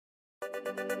Welcome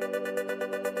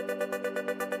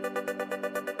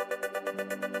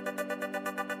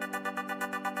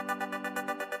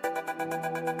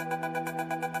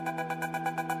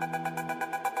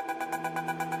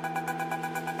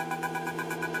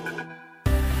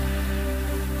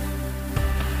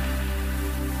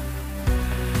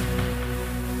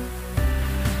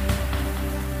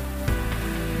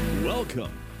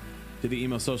to the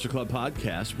Emo Social Club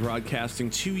podcast, broadcasting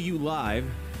to you live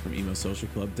from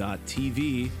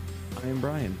emosocialclub.tv. I am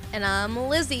Brian. And I'm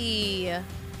Lizzie.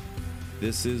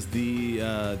 This is the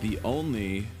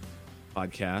only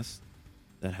podcast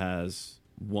that has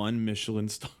one Michelin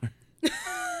star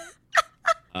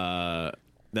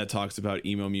that talks about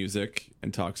emo music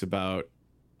and talks about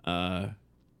fun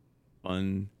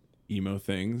emo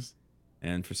things.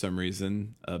 And for some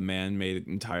reason, a man made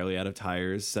entirely out of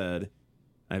tires said,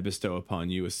 "I bestow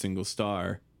upon you a single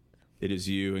star. It is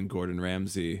you and Gordon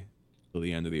Ramsay till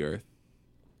the end of the earth."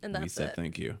 And that's we said it.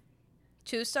 Thank you.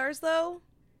 2 stars, though?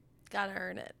 Gotta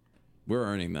earn it. We're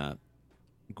earning that.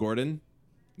 Gordon,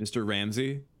 Mr.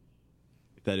 Ramsay,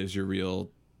 if that is your real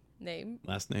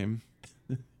last name,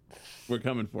 we're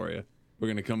coming for you.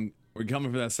 We're coming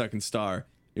for that second star.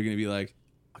 You're gonna be like,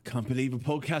 "I can't believe a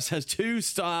podcast has 2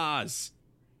 stars.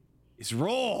 It's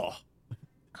raw."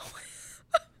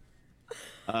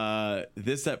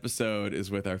 This episode is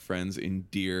with our friends in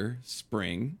Deer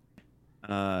Spring.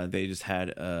 They just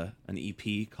had an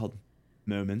EP called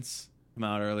Moments come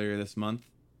out earlier this month.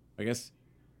 I guess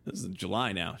this is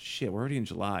July now. Shit, we're already in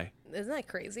July. Isn't that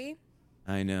crazy?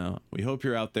 I know. We hope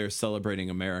you're out there celebrating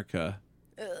America.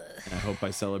 And I hope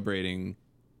by celebrating,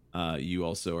 you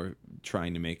also are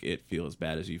trying to make it feel as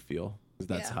bad as you feel. Because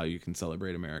that's how you can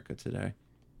celebrate America today.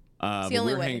 It's the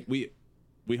only way.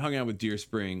 We hung out with Deer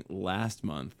Spring last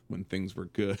month when things were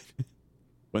good,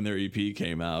 when their EP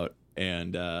came out.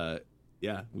 And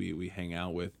we hang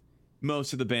out with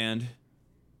most of the band.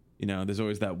 You know, there's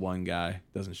always that one guy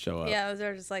doesn't show up. Yeah,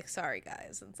 they're just like, "Sorry,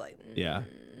 guys." It's like, yeah.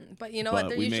 But you know what?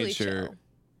 They're usually chill.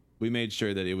 We made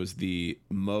sure that it was the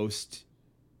most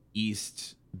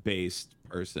east-based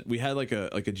person. We had like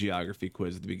a geography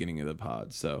quiz at the beginning of the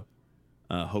pod, so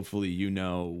hopefully you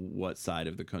know what side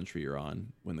of the country you're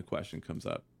on when the question comes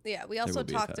up. Yeah, we also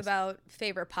talked about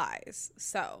favorite pies,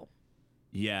 so.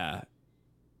 Yeah.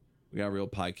 We got real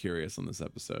pie curious on this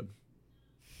episode.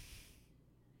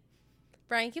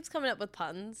 Brian keeps coming up with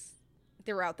puns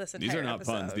throughout this entire episode. These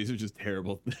are not puns. These are just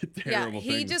terrible things.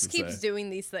 He just keeps doing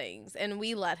these things, and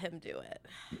we let him do it.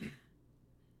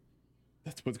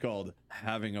 That's what's called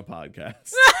having a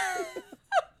podcast.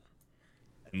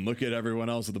 And look at everyone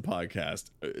else with the podcast.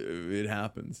 It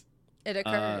happens. It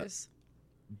occurs.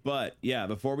 But yeah,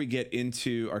 before we get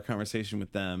into our conversation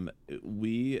with them,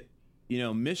 Michelin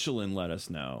let us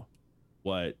know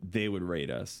what they would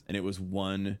rate us, and it was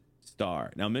 1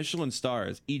 star. Now, Michelin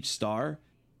stars, each star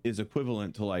is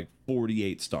equivalent to like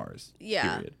 48 stars.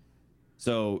 Yeah. Period.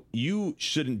 So you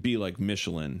shouldn't be like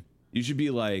Michelin. You should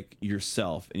be like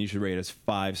yourself, and you should rate us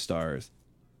 5 stars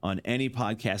on any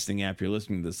podcasting app you're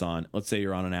listening to this on. Let's say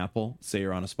you're on an Apple. Say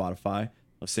you're on a Spotify.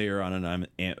 Let's say you're on an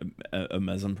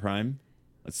Amazon Prime.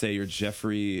 Let's say you're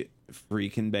Jeffrey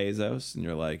freaking Bezos, and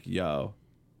you're like, "Yo,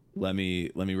 let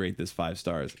me rate this 5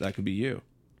 stars." That could be you.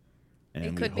 And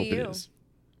it could be you.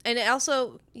 And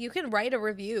also, you can write a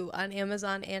review on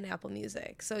Amazon and Apple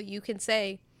Music. So you can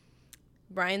say,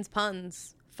 "Brian's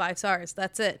puns, 5 stars."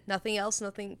 That's it. Nothing else.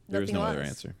 Nothing. There's no other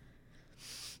answer.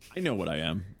 I know what I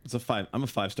am. I'm a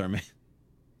 5-star man.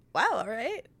 Wow. All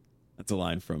right. That's a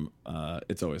line from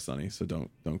It's Always Sunny. So don't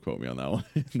quote me on that one.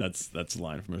 that's a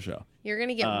line from a show. You're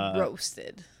gonna get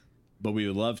roasted. But we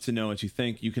would love to know what you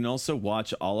think. You can also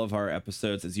watch all of our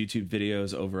episodes as YouTube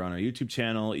videos over on our YouTube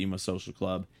channel, Emo Social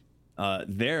Club.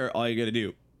 There, all you got to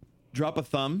do, drop a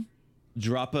thumb,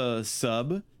 drop a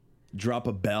sub, drop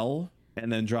a bell,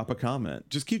 and then drop a comment.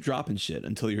 Just keep dropping shit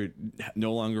until you're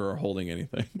no longer holding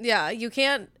anything. Yeah, you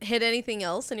can't hit anything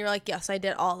else, and you're like, "Yes, I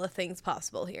did all the things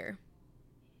possible here."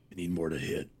 I need more to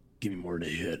hit. Give me more to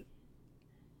hit.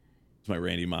 It's my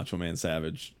Randy Macho Man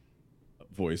Savage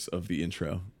voice of the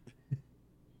intro.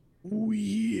 Oh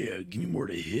yeah, give me more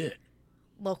to hit.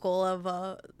 Local of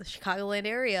the Chicagoland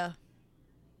area.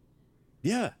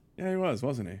 Yeah, he was,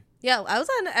 wasn't he? Yeah, I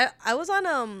was on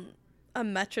a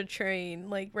metro train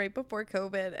like right before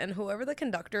COVID, and whoever the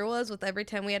conductor was, with every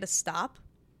time we had to stop,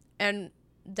 and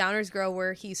Downers Grove,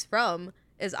 where he's from,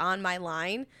 is on my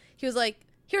line. He was like,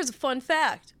 "Here's a fun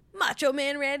fact: Macho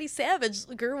Man Randy Savage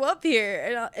grew up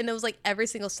here," and it was like every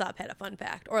single stop had a fun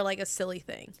fact or like a silly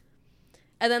thing.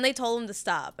 And then they told him to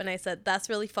stop, and I said, "That's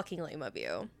really fucking lame of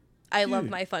you. I love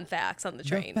my fun facts on the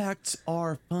train." The facts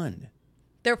are fun.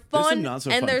 They're There's fun some not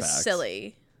so and fun they're facts.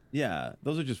 silly. Yeah,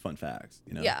 those are just fun facts,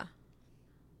 Yeah.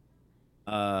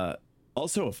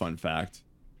 Also a fun fact.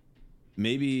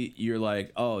 Maybe you're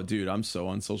like, oh, dude, I'm so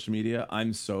on social media.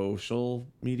 I'm social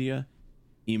media,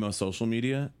 emo social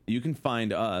media. You can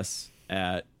find us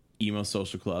at Emo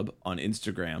Social Club on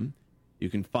Instagram. You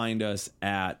can find us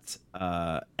at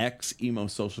X Emo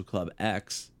Social Club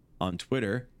X on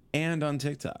Twitter and on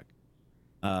TikTok.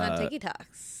 On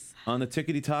TikToks. On the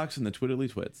Tickety Talks and the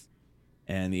Twitterly Twits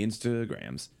and the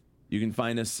Instagrams. You can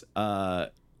find us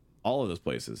all of those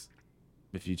places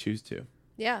if you choose to.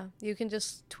 Yeah, you can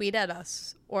just tweet at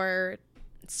us or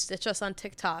stitch us on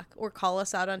TikTok or call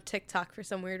us out on TikTok for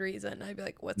some weird reason. I'd be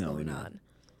like, what's going on?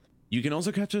 You can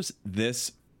also catch us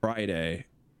this Friday.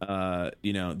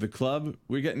 The club,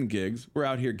 we're getting gigs. We're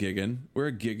out here gigging. We're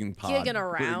a gigging pod. Gigging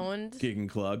around. Gigging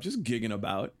club. Just gigging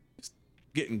about. Just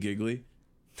getting giggly.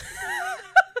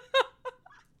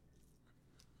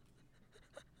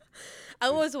 I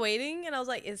was waiting and I was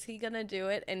like, is he going to do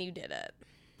it? And you did it.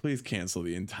 Please cancel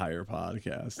the entire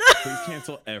podcast. Please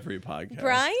cancel every podcast.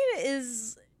 Brian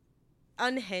is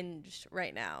unhinged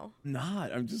right now.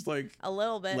 Not. I'm just like a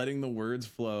little bit letting the words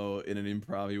flow in an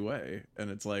improv-y way. And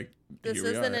it's like, this here we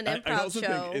isn't are. an improv I also show.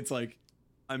 think it's like,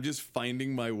 I'm just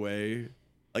finding my way.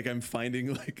 Like I'm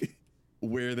finding like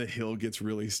where the hill gets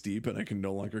really steep and I can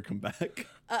no longer come back.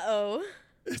 Uh-oh.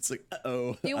 It's like,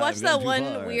 uh-oh. You watched that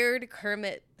one weird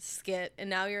Kermit skit, and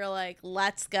now you're like,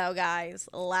 let's go, guys.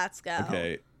 Let's go.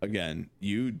 Okay, again,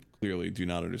 you clearly do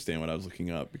not understand what I was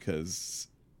looking up because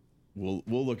we'll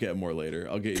look at more later.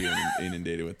 I'll get you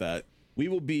inundated with that. We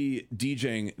will be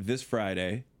DJing this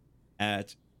Friday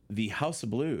at the House of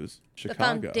Blues, Chicago.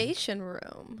 The Foundation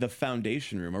Room. The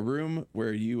Foundation Room, a room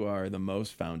where you are the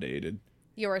most foundated.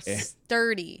 You're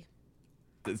sturdy.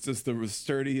 It's just the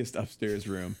sturdiest upstairs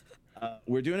room.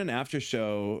 We're doing an after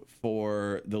show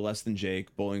for the Less Than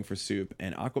Jake Bowling for Soup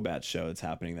and Aquabats show that's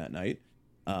happening that night.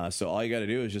 So all you got to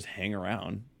do is just hang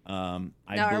around. Now,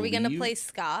 are we going to play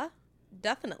ska?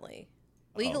 Definitely.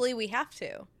 Legally, we have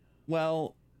to.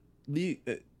 Well,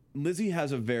 Lizzie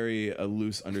has a very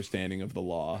loose understanding of the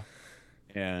law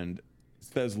and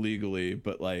says legally,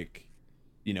 but like,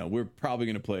 we're probably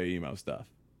going to play emo stuff.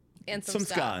 And some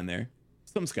ska in there.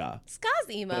 Some ska. Ska's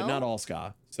emo. But not all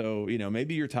ska. So,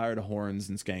 maybe you're tired of horns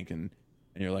and skanking and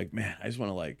you're like, man, I just want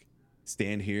to like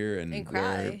stand here and cry.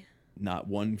 Wear not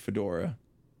one fedora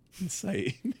in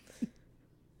sight.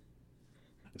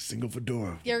 A single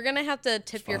fedora. You're going to have to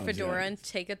tip your fedora and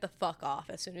take it the fuck off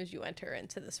as soon as you enter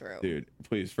into this room. Dude,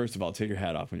 please, first of all, take your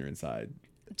hat off when you're inside.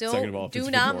 Second of all,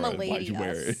 do not milady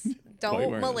us.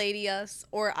 Don't milady us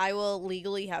or I will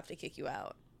legally have to kick you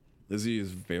out. Lizzie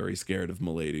is very scared of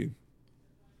milady.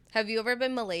 Have you ever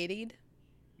been miladied?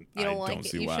 You don't like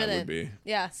it. You shouldn't. I would be.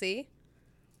 Yeah, see?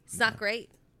 It's not great.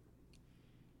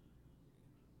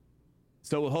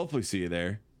 So we'll hopefully see you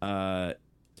there.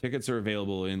 Tickets are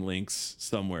available in links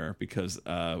somewhere because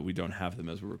we don't have them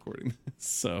as we're recording.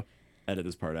 So edit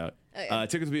this part out. Okay.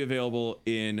 Tickets will be available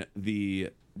in the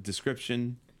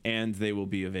description and they will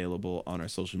be available on our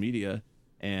social media.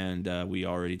 And we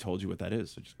already told you what that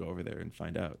is, so just go over there and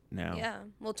find out now. Yeah,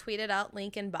 we'll tweet it out,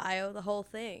 link in bio, the whole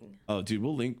thing. Oh, dude,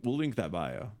 we'll link that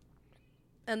bio.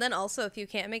 And then also, if you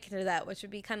can't make it to that, which would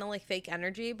be kind of like fake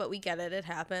energy, but we get it, it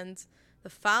happens.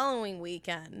 The following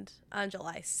weekend, on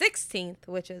July 16th,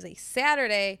 which is a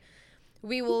Saturday,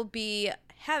 we will be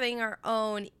having our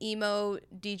own emo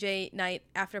DJ night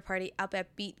after party up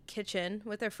at Beat Kitchen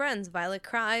with our friends Violet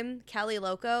Crime, Cali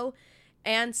Loco,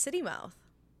 and City Mouth.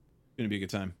 Gonna be a good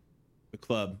time. The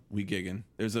club, we gigging.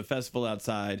 There's a festival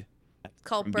outside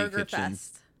called Burger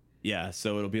Fest. Yeah,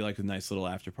 so it'll be like a nice little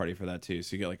after party for that too.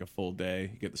 So you get like a full day.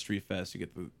 You get the street fest. You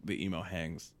get the emo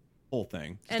hangs, whole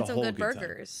thing. Just and some good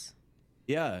burgers. Time.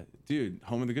 Yeah, dude,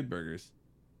 home of the good burgers.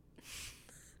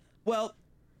 Well,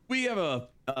 we have a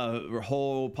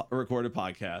whole recorded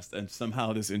podcast, and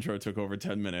somehow this intro took over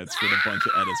 10 minutes with a bunch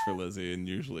of edits for Lizzie, and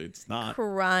usually it's not.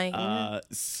 Crying.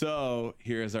 So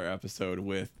here's our episode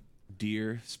with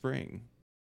Dear Spring.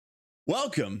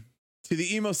 Welcome to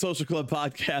the Emo Social Club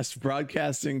podcast,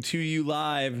 broadcasting to you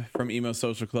live from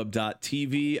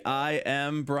emosocialclub.tv. I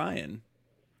am Brian.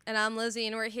 And I'm Lizzie,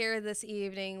 and we're here this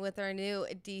evening with our new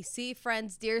DC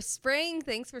friends, Dear Spring.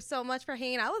 Thanks so much for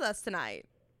hanging out with us tonight.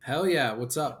 Hell yeah.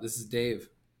 What's up? This is Dave.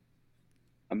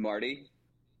 I'm Marty.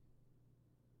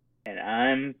 And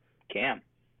I'm Cam.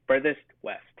 Furthest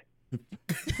west.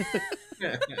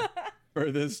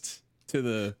 Furthest to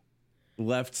the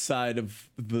left side of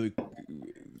the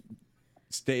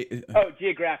state. Oh,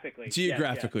 geographically.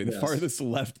 Geographically. Yes. The farthest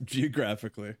left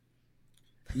geographically.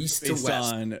 East to west.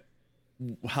 On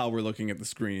how we're looking at the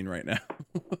screen right now.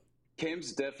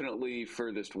 Cam's definitely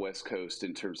furthest West Coast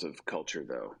in terms of culture,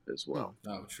 though, as well.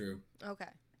 Oh, true. Okay.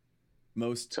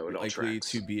 Most So it all likely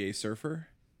tracks. to be a surfer.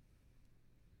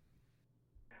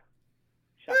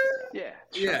 Shut it up.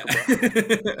 Yeah.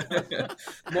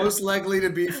 Most likely to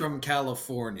be from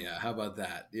California. How about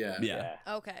that? Yeah. Yeah.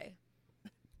 Okay.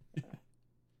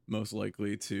 Most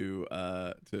likely to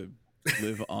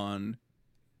live on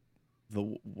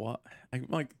the what? I'm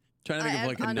like trying to think of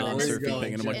like a On non-surfing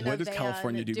thing, and I'm like, in what a does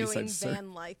California do doing besides surf?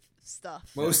 van life stuff.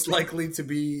 Most likely to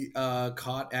be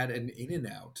caught at an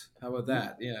In-N-Out. How about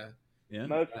that? Yeah. Yeah.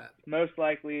 Most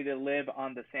likely to live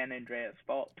on the San Andreas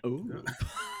Fault. Ooh.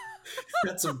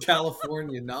 That's some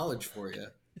California knowledge for you.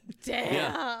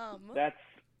 Damn. That's.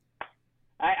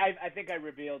 I think I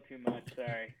revealed too much.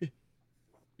 Sorry.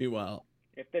 Meanwhile,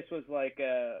 If this was like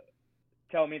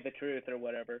tell me the truth or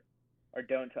whatever, or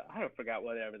don't tell. I don't forgot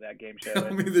whatever that game show Tell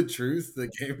is. me the truth, the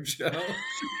game show. to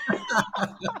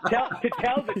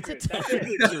tell the truth. That's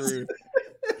it.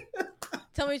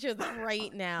 Tell me the truth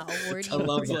right now. Where do I you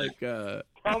love sounds that. like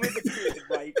Tell me the truth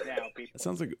right now, people. that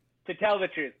sounds like To tell the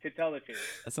truth. To tell the truth.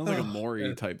 a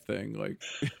Maury type thing. Like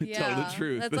tell Yeah, the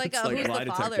truth. that's like It's a who's lie the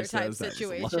detector father says type that. It's a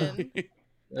lie. situation.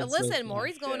 That's so Listen, funny.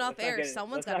 Maury's going Shit, off let's not air. get-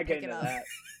 Someone's let's got to not pick get it into up.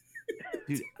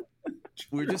 that.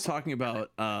 We were just talking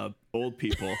about old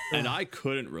people, and I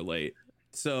couldn't relate.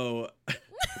 So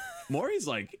Maury's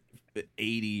like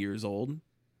 80 years old.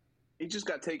 He just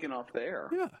got taken off the air.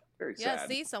 Yeah. Very Yeah, sad.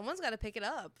 see, someone's got to pick it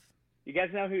up. You guys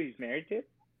know who he's married to?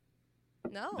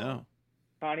 No. No.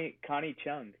 Connie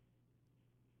Chung.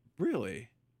 Really?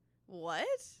 What?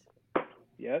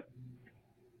 Yep.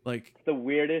 Like It's the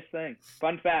weirdest thing.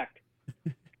 Fun fact.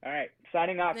 All right.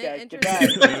 Signing off, guys. Interesting.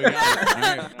 Goodbye. there we got it. All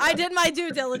right. I did my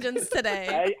due diligence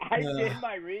today. I did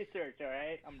my research, all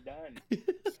right? I'm done.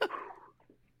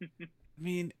 I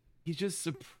mean, he's just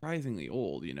surprisingly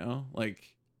old, you know?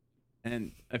 Like,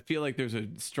 and I feel like there's a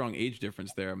strong age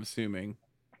difference there, I'm assuming.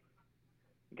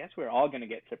 I guess we're all going to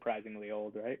get surprisingly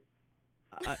old, right?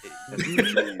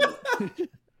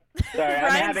 Sorry, I'm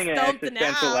Brian's having an stumped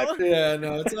existential now. life. Yeah,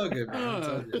 no, it's all good, man. It's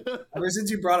all good. Ever since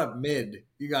you brought up mid,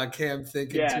 you got Cam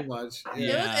thinking Yeah. too much.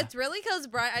 Yeah. It's really because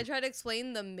Brian. I tried to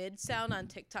explain the mid sound on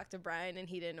TikTok to Brian, and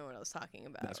he didn't know what I was talking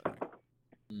about. That's fine.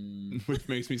 Mm. Which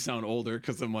makes me sound older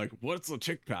because I'm like, what's a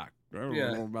TikTok? I don't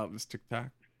Yeah. know about this TikTok.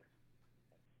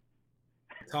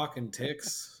 Talking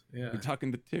ticks. Yeah. You're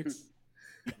talking to ticks.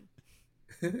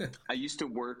 I used to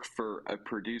work for a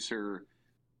producer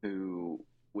who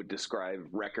would describe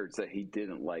records that he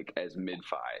didn't like as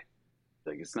mid-fi.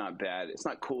 Like, it's not bad. It's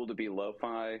not cool to be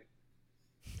lo-fi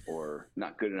or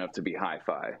not good enough to be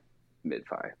hi-fi,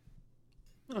 mid-fi.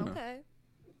 I don't know. Okay.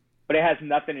 But it has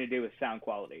nothing to do with sound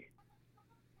quality.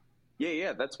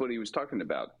 Yeah, that's what he was talking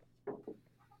about.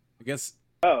 I guess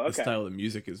Oh, the okay. style of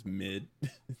music is mid.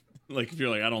 Like, if you're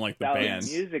like, I don't like the Style of band.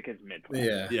 music is mid-point.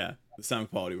 Yeah. Yeah, the sound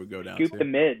quality would go down Scoop too. the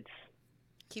mids.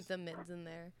 Keep the mids in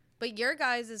there. But your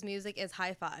guys' music is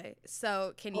hi-fi.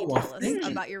 So can you Oh, well, tell us thank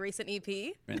you. about your recent E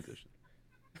EP? Transition.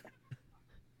 I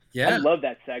Yeah. love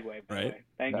that segue, by the Right? way.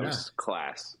 Thank That you. was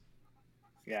class.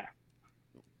 Yeah.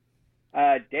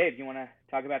 Dave, you want to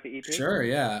talk about the EP? Sure,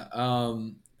 yeah.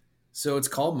 So it's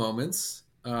called Moments.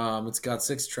 It's got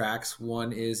 6 tracks.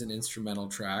 One is an instrumental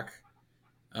track.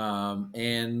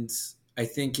 And I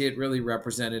think it really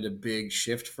represented a big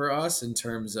shift for us in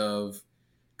terms of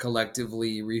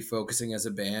collectively refocusing as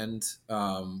a band,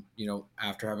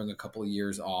 after having a couple of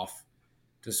years off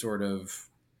to sort of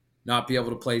not be able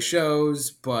to play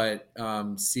shows, but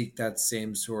seek that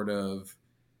same sort of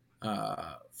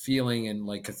feeling and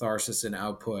like catharsis and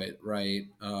output, right?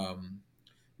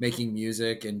 Making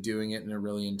music and doing it in a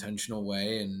really intentional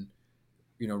way and,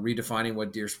 redefining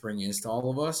what Deer Spring is to all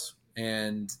of us.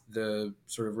 And the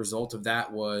sort of result of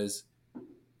that was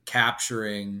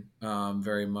capturing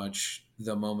very much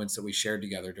the moments that we shared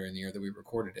together during the year that we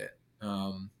recorded it.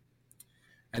 And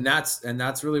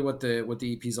that's really what the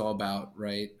EP is all about,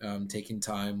 right? Taking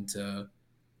time to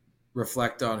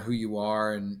reflect on who you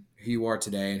are and who you are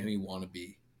today and who you want to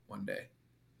be one day.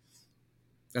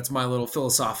 That's my little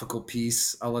philosophical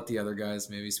piece. I'll let the other guys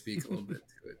maybe speak a little bit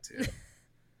to it too.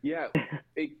 Yeah,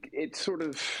 it sort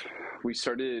of, we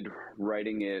started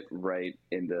writing it right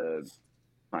in the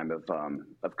time of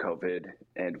COVID,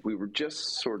 and we were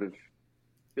just sort of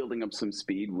building up some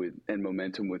speed and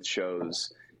momentum with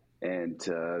shows, and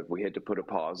we had to put a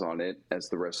pause on it as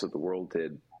the rest of the world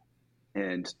did.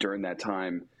 And during that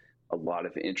time, a lot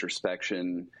of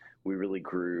introspection. We really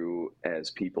grew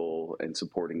as people and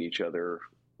supporting each other.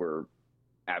 We're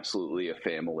absolutely a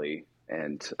family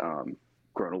and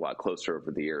grown a lot closer over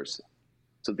the years.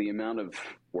 So the amount of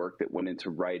work that went into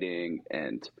writing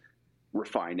and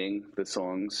refining the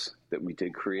songs that we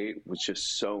did create was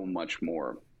just so much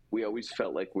more. We always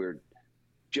felt like we're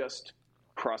just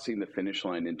crossing the finish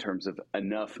line in terms of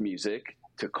enough music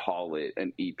to call it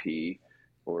an EP,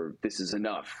 or this is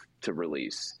enough to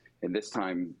release. And this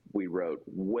time we wrote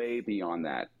way beyond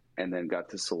that, and then got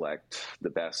to select the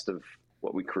best of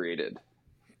what we created,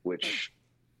 which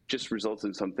just results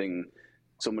in something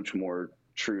so much more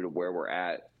true to where we're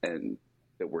at and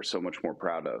that we're so much more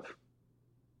proud of.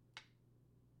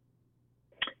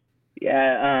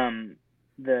 Yeah,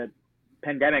 the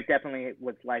pandemic definitely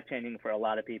was life-changing for a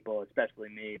lot of people, especially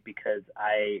me, because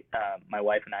my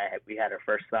wife and I, we had our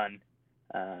first son,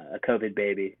 a COVID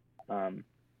baby, and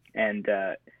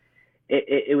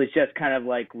it was just kind of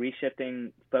like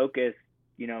reshifting focus.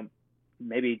 You know,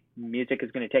 maybe music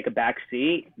is going to take a back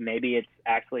seat. Maybe it's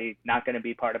actually not going to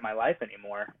be part of my life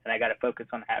anymore, and I got to focus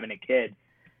on having a kid.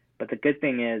 But the good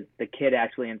thing is, the kid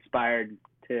actually inspired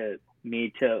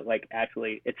me to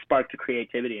actually, it sparked the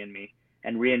creativity in me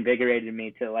and reinvigorated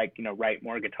me to write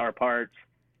more guitar parts,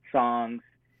 songs,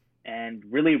 and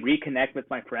really reconnect with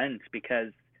my friends,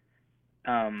 because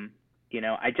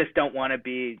I just don't want to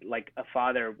be like a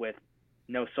father with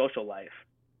no social life.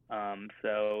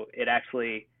 So it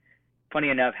actually, funny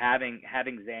enough, having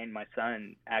Zane, my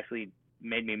son, actually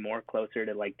made me more closer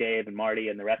to like Dave and Marty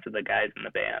and the rest of the guys in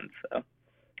the band. So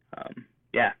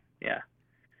yeah,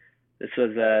 this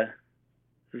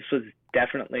was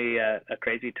definitely a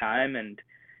crazy time, and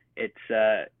it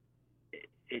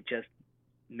just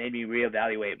made me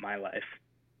reevaluate my life.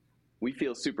 We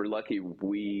feel super lucky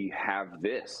we have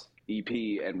this EP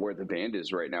and where the band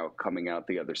is right now coming out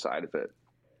the other side of it.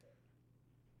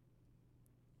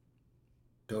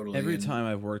 Totally. Every time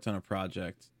I've worked on a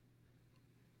project,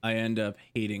 I end up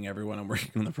hating everyone I'm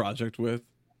working on the project with.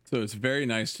 So it's very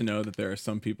nice to know that there are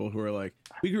some people who are like,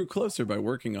 we grew closer by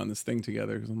working on this thing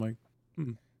together. Because I'm like,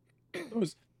 it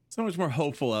was so much more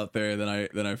hopeful out there than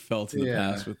I felt in the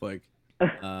past with like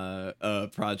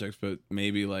projects. But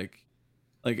maybe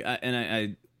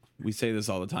we say this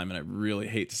all the time, and I really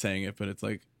hate saying it, but it's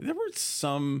like there were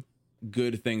some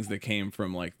good things that came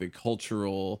from like the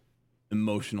cultural,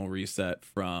 emotional reset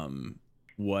from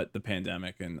what the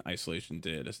pandemic and isolation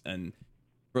did. And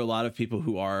for a lot of people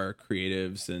who are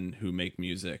creatives and who make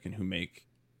music and who make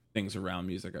things around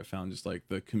music, I found just like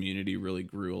the community really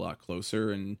grew a lot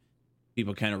closer, and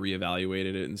people kind of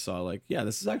reevaluated it and saw like, yeah,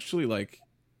 this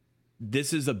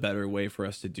is a better way for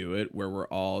us to do it, where we're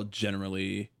all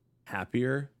generally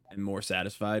happier and more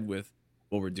satisfied with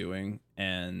what we're doing.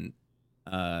 And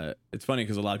it's funny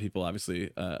because a lot of people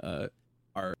obviously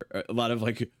are a lot of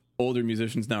like older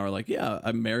musicians now are like, yeah,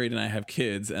 I'm married and I have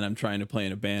kids and I'm trying to play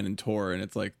in a band and tour. And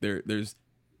it's like there's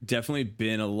definitely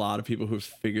been a lot of people who've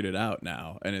figured it out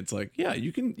now. And it's like, yeah,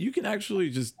 you can actually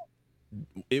just,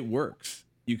 it works.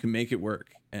 You can make it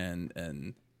work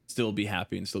and still be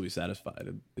happy and still be satisfied.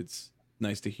 It's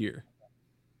nice to hear.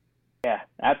 Yeah,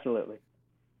 absolutely.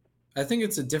 I think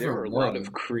it's a different There are a world, lot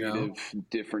of creative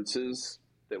differences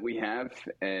that we have,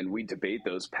 and we debate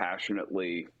those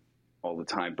passionately all the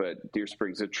time. But Deer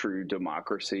Spring's a true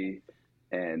democracy,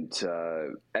 and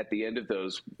at the end of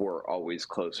those, we're always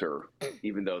closer,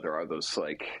 even though there are those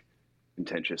like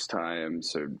contentious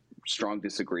times or strong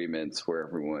disagreements where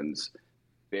everyone's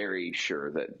very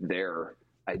sure that their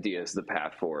idea is the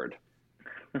path forward.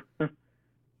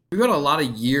 We've got a lot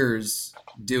of years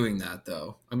doing that,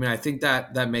 though. I mean, I think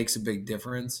that makes a big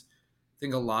difference. I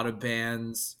think a lot of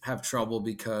bands have trouble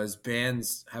because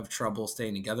bands have trouble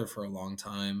staying together for a long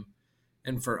time.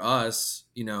 And for us,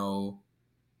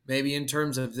 maybe in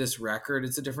terms of this record,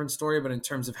 it's a different story, but in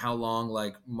terms of how long,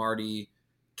 like Marty,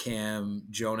 Cam,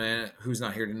 Jonah, who's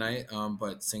not here tonight,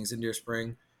 but sings in Deer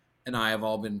Spring, and I have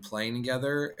all been playing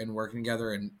together and working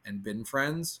together and been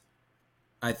friends.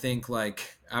 I think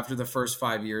like after the first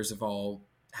 5 years of all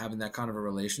having that kind of a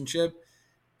relationship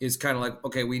is kind of like,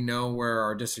 okay, we know where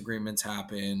our disagreements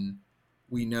happen.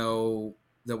 We know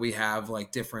that we have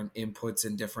like different inputs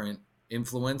and different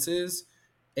influences,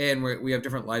 and we have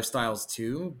different lifestyles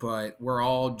too, but we're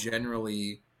all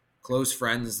generally close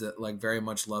friends that like very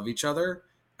much love each other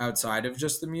outside of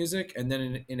just the music. And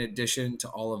then in addition to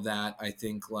all of that, I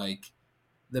think like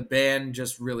the band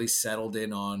just really settled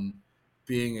in on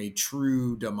being a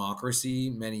true democracy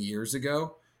many years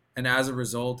ago. And as a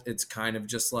result, it's kind of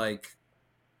just like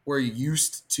we're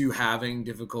used to having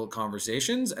difficult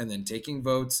conversations and then taking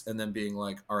votes and then being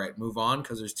like, all right, move on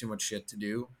because there's too much shit to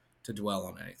do to dwell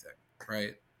on anything.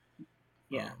 Right.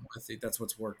 Yeah. I think that's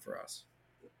what's worked for us.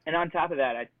 And on top of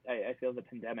that, I feel the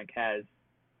pandemic has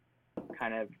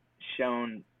kind of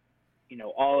shown,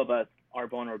 all of us our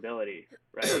vulnerability,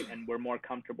 right? And we're more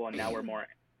comfortable, and now we're more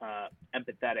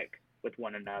empathetic with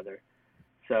one another.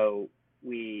 So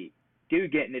we do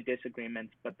get into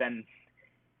disagreements, but then,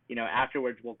 you know,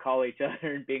 afterwards we'll call each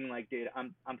other and being like, dude,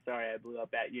 I'm sorry I blew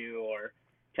up at you, or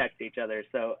text each other.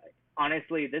 So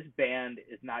honestly, this band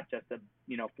is not just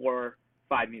 4 or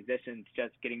 5 musicians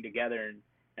just getting together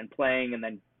and playing and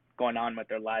then going on with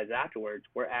their lives afterwards.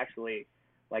 We're actually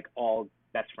like all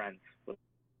best friends.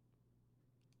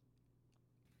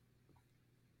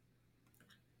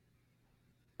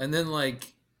 And then,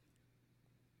 like,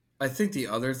 I think the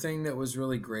other thing that was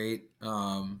really great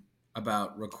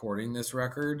about recording this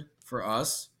record for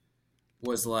us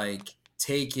was like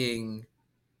taking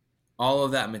all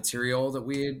of that material that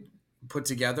we had put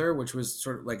together, which was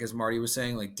sort of like, as Marty was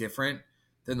saying, like different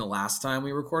than the last time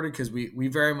we recorded, because we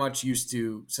very much used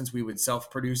to, since we would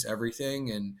self-produce everything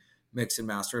and mix and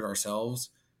master it ourselves,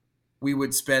 we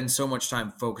would spend so much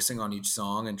time focusing on each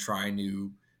song and trying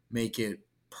to make it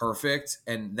perfect.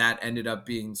 And that ended up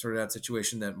being sort of that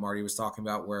situation that Marty was talking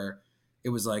about, where it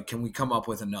was like, can we come up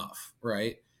with enough,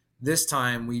 right? This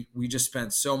time we just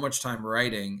spent so much time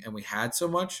writing, and we had so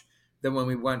much that when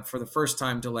we went for the first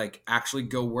time to like actually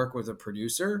go work with a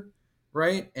producer,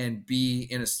 right, and be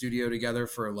in a studio together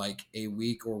for like a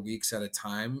week or weeks at a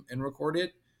time and record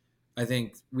it, I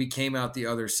think we came out the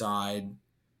other side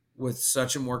with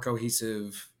such a more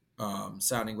cohesive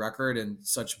sounding record and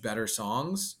such better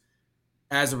songs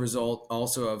as a result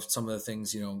also of some of the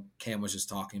things, you know, Cam was just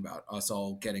talking about, us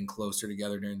all getting closer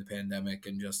together during the pandemic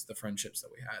and just the friendships that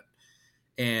we had.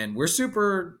 And we're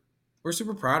super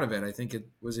proud of it. I think it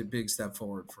was a big step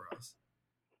forward for us.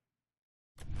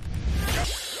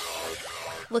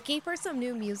 Looking for some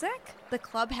new music? The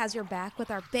club has your back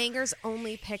with our bangers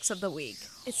only picks of the week.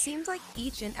 It seems like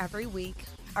each and every week,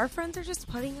 our friends are just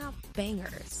putting out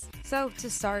bangers. So to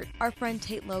start, our friend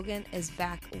Tate Logan is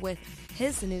back with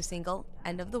his new single,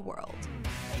 End of the World.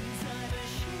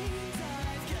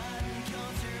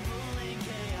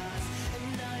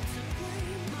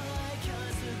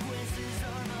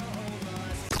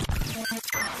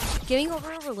 Getting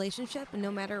over a relationship,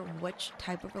 no matter which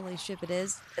type of relationship it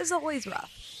is always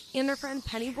rough. And our friend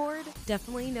Pennyboard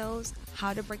definitely knows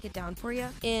how to break it down for you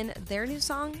in their new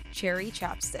song, Cherry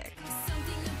Chapstick.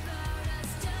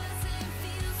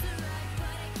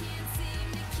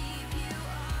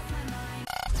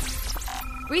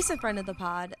 Recent friend of the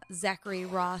pod, Zachary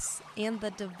Ross and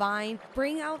The Divine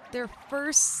bring out their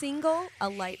first single, A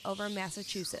Light Over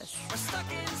Massachusetts. We're stuck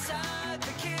inside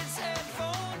the kids'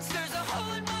 headphones. There's a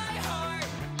hole in my heart,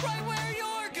 right where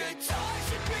your guitar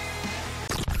should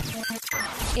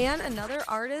be. And another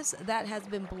artist that has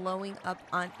been blowing up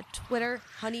on Twitter,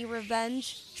 Honey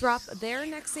Revenge, dropped their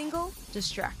next single,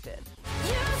 Distracted.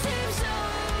 You seem so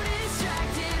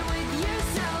distracted with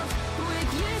yourself.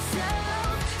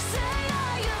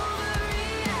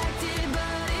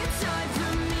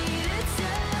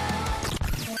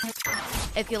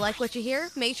 If you like what you hear,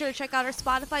 make sure to check out our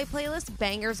Spotify playlist,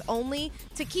 Bangers Only,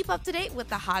 to keep up to date with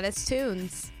the hottest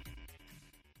tunes.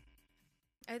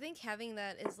 I think having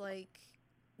that is like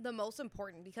the most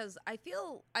important, because I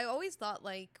always thought,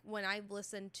 like, when I've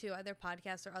listened to other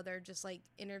podcasts or other just like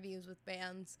interviews with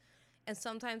bands, and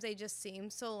sometimes they just seem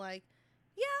so like,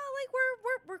 yeah, like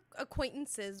we're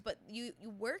acquaintances, but you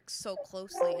work so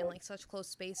closely in like such close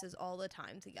spaces all the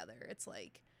time together. It's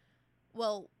like,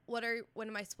 well, what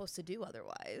am I supposed to do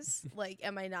otherwise? Like,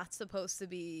 am I not supposed to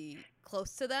be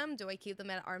close to them? Do I keep them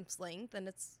at arm's length?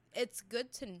 And it's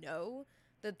good to know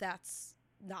that that's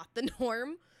not the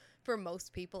norm for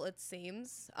most people, it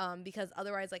seems, because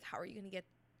otherwise, like, how are you going to get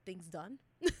things done?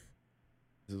 This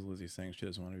is Lizzie saying she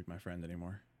doesn't want to be my friend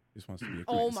anymore. She just wants to be a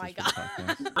Oh my God.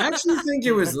 I actually think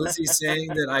it was Lizzie saying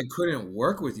that I couldn't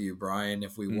work with you, Brian,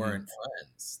 if we weren't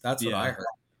friends. That's what I heard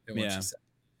in what she said.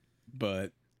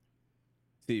 But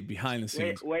see, behind the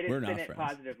scenes, way to we're spin not it friends.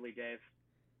 positively, Dave.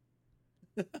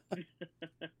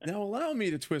 Now allow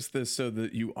me to twist this so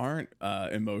that you aren't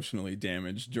emotionally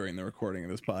damaged during the recording of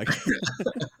this podcast.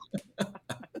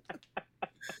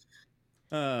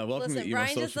 Welcome Listen, to Emo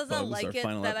Brian just Social doesn't Club. like This is it our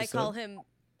final that episode. I call him.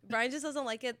 Brian just doesn't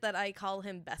like it that I call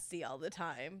him Bestie all the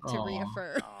time to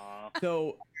reaffirm.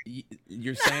 So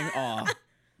you're saying aw,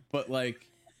 but like,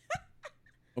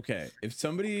 okay, if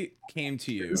somebody came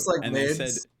to you like and mids. they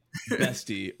said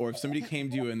bestie, or if somebody came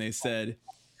to you and they said,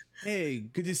 hey,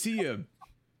 good to see you,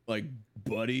 like,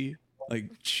 buddy, like,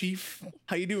 chief,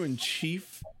 how you doing,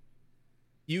 chief?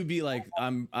 You'd be like,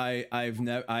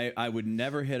 I would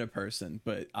never hit a person,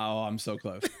 but I'm so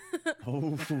close.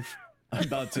 Oh,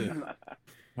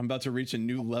 I'm about to reach a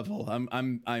new level.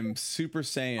 I'm Super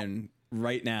Saiyan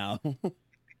right now.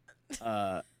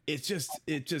 it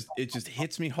just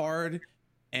hits me hard,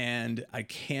 and I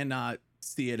cannot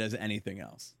see it as anything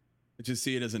else. I just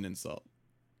see it as an insult.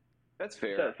 That's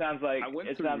fair. So it sounds like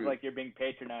sounds like you're being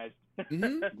patronized.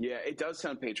 Mm-hmm. Yeah, it does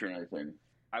sound patronizing.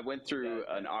 I went through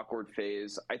an awkward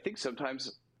phase. I think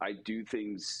sometimes I do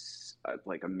things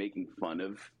like I'm making fun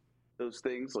of those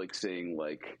things, like saying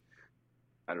like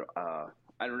I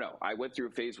don't know. I went through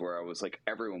a phase where I was like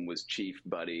everyone was chief,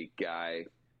 buddy, guy,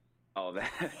 all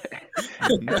that.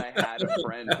 And I had a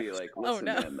friend be like, "Listen,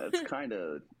 man, that's kind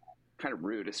of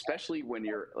rude, especially when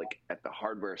you're like at the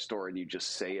hardware store and you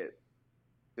just say it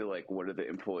to like one of the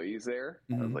employees there."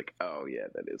 I was like, "Oh yeah,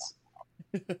 that is."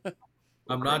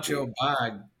 I'm not your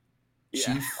bag,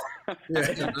 chief.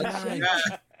 Yeah.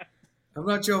 I'm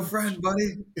not your friend,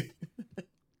 buddy.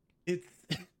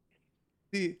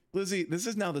 See, Lizzie, this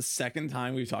is now the second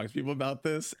time we've talked to people about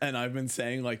this, and I've been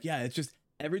saying like, yeah, it's just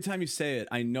every time you say it,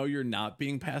 I know you're not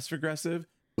being passive aggressive,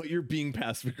 but you're being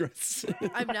passive aggressive.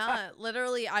 I'm not.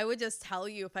 Literally, I would just tell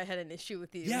you if I had an issue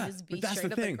with you. Yeah, Just be but that's straight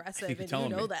the up thing. aggressive, You and you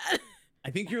know that.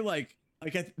 I think you're like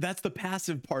that's the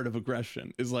passive part of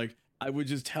aggression. Is like I would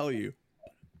just tell you.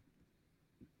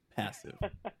 Passive.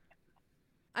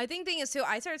 I think thing is too,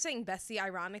 I started saying bestie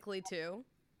ironically too.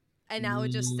 And now it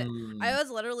just, I was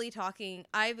literally talking,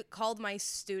 I've called my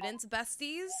students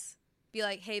besties, be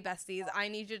like, hey besties, I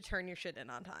need you to turn your shit in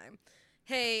on time.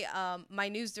 Hey, my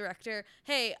news director,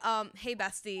 hey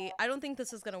bestie, I don't think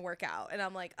this is going to work out. And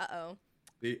I'm like, uh-oh.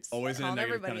 Always in a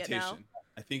negative connotation.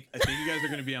 I think you guys are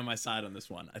going to be on my side on this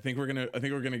one. I think we're going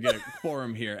to get a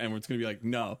quorum here, and it's going to be like,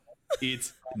 no,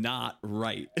 it's not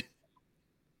right.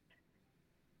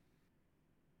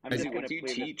 I'm just going to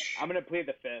teach. I'm going to plead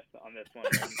the fifth on this one.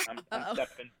 I'm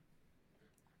stepping.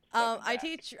 I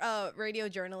teach radio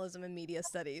journalism and media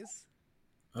studies.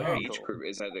 Oh,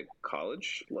 is that at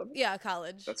college level? Yeah,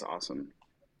 college. That's awesome.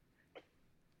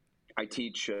 I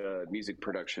teach music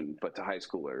production, but to high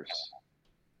schoolers.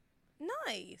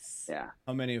 Nice. Yeah.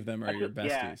 How many of them are your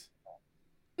besties?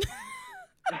 Yeah.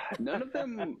 None of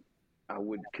them I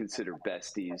would consider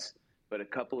besties, but a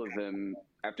couple of them,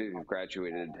 after they've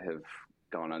graduated, have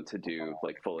gone on to do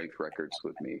like full-length records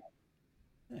with me.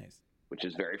 Nice. Which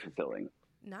is very fulfilling.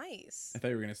 Nice. I thought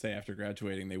you were going to say after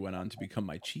graduating, they went on to become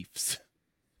my chiefs.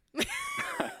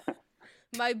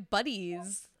 My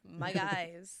buddies. My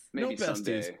guys. Maybe no besties.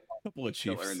 Someday a couple of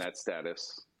chiefs. They'll earn that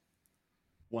status.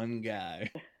 One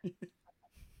guy.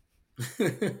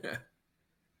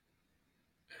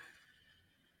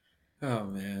 Oh,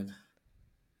 man.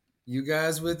 You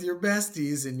guys with your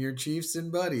besties and your chiefs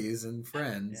and buddies and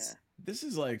friends. Yeah. This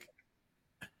is like,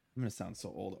 I'm going to sound so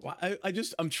old.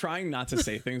 I'm trying not to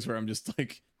say things where I'm just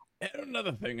like,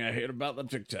 another thing I hate about the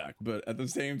TikTok, but at the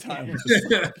same time, I'm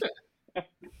just like,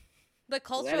 the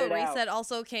cultural reset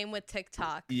also came with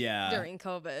TikTok during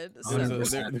COVID. So.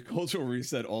 The cultural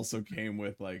reset also came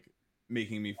with like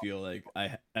making me feel like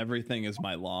everything is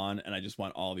my lawn and I just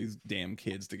want all these damn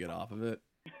kids to get off of it.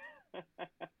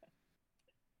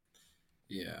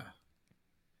 Yeah.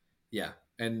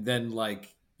 And then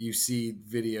like you see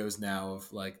videos now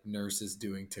of like nurses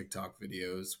doing TikTok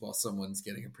videos while someone's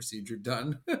getting a procedure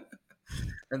done.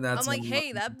 And that's I'm like,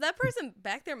 hey, that person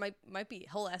back there might be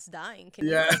whole ass dying. Can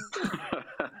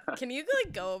you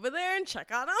like go over there and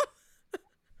check on him?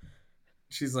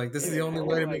 She's like, this is the only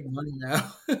way to make money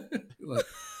now. Like,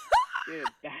 dude,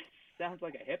 that sounds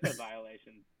like a HIPAA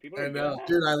violation. People I know,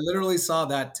 dude. I literally saw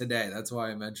that today. That's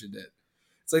why I mentioned it.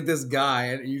 It's like this guy,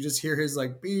 and you just hear his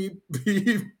like beep,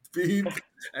 beep, beep,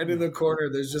 and in the corner,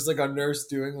 there's just like a nurse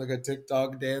doing like a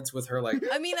TikTok dance with her like.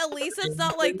 I mean, at least it's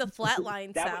not like the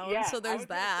flatline sound, so there's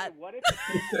that. Say, what if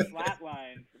it's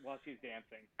flatlines while she's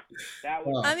dancing? That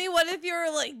would. I mean, what if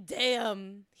you're like,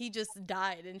 damn, he just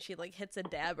died, and she like hits a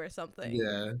dab or something?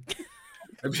 Yeah,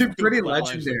 it'd be pretty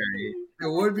legendary.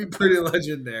 It would be pretty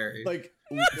legendary. Like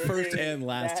first and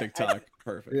last TikTok,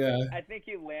 perfect. Yeah, I think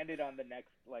you landed on the next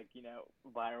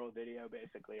viral video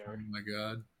basically. Or... Oh my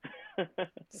god.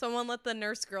 Someone let the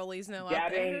nurse girlies know.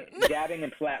 Dabbing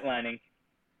and flatlining.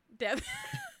 Dab.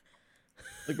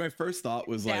 Like my first thought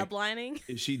was like, dablining.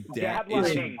 Is she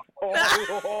dablining?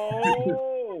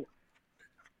 Oh.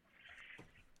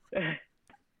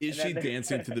 Is she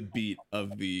dancing to the beat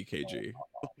of the EKG?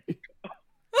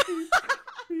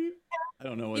 I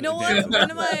don't know what. You know what?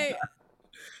 One of my.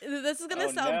 This is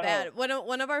gonna sound bad.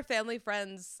 One of our family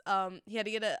friends, he had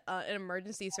to get an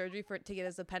emergency surgery to get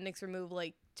his appendix removed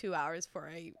like 2 hours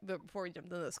before we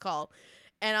jumped into this call,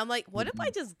 and I'm like, what if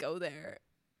I just go there,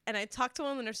 and I talked to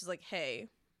one of the nurses like, hey,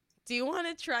 do you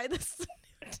want to try this?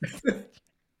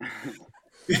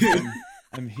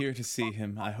 I'm here to see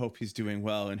him. I hope he's doing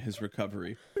well in his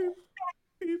recovery.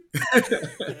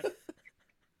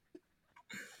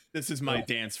 This is my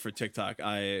dance for TikTok.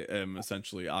 I am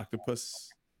essentially octopus.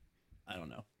 I don't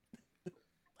know.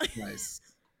 Nice.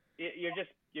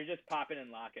 You're just popping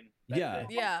and locking. That's Yeah. it.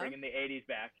 Yeah. Bringing the 80s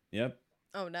back. Yep.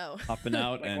 Oh no. Hopping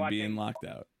out Like and watching- being locked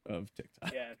out of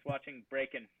TikTok. Yeah, it's watching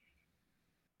Breaking.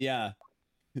 Yeah.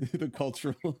 The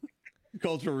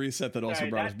cultural reset that also Sorry,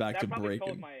 brought us back to that probably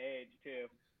told Breaking. my age too.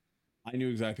 I knew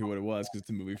exactly what it was because it's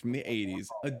a movie from the 80s,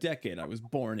 a decade I was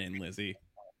born in, Lizzie.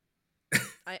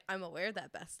 I'm aware of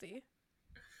that, bestie.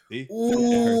 See?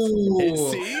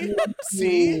 Ooh.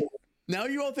 See? Now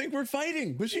you all think we're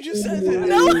fighting, but she just said it.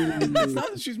 No. It's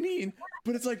not that she's mean,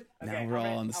 but it's like, now Okay, we're I'm all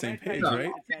gonna- on the I'm same gonna page, tell you right?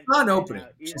 ease the tension Saw an right opening. now.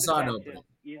 She Ease saw the an tension. opening.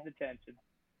 Ease the tension.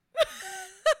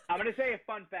 I'm gonna say a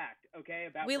fun fact, okay?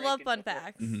 About We love Breaking fun before-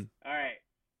 facts. Mhm. All right,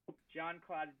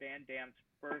 Jean-Claude Van Damme's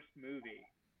first movie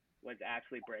was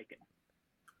actually Breaking.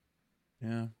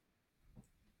 Yeah.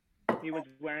 He was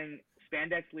wearing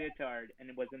spandex leotard and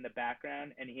it was in the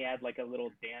background, and he had like a little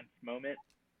dance moment.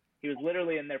 He was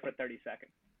literally in there for 30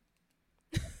 seconds.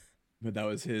 But that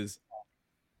was his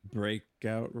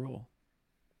breakout role.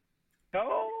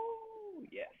 Oh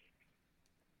yes.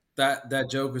 That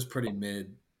joke was pretty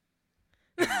mid.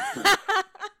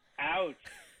 Ouch.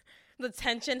 The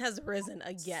tension has risen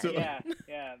again. So- Yeah,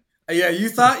 yeah. Yeah, you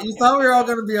thought we were all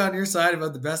gonna be on your side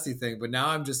about the bestie thing, but now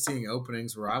I'm just seeing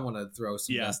openings where I want to throw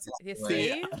some Yeah. besties You away.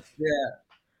 see? Yeah.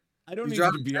 I don't You need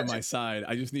dropped you to be on my tension. side.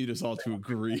 I just need us all to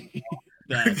agree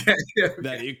that Okay, okay.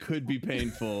 that it could be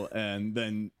painful, and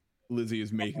then Lizzie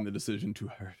is making the decision to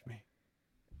hurt me.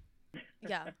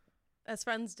 Yeah. As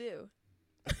friends do.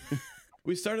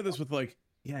 We started this with like,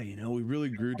 yeah, we really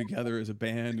grew together as a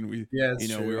band, and we, Yeah, it's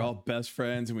we true. were all best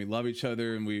friends, and we love each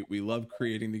other, and we love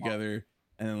creating together.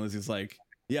 And then Lizzie's like,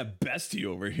 yeah, bestie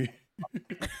over here.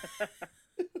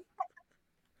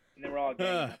 And then we're all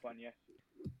ganging up on you.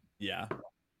 Yeah.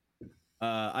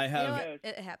 I You have know what?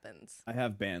 It happens. I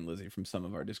have banned Lizzie from some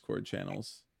of our Discord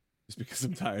channels just because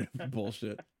I'm tired of the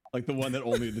bullshit. Like the one that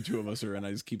only the two of us are in.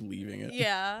 I just keep leaving it.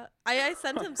 Yeah. I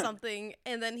sent him something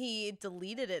and then he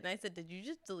deleted it and I said, "Did you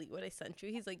just delete what I sent you?"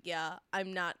 He's like, "Yeah,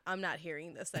 I'm not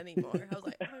hearing this anymore." I was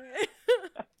like, "Okay."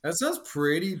 That sounds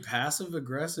pretty passive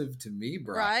aggressive to me,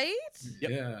 bro. Right?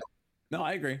 Yep. Yeah. No,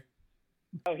 I agree.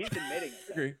 Oh, he's admitting I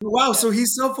it. agree. Wow, so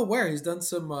he's self-aware. He's done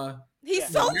some He's Yeah.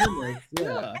 so awareness. Yeah.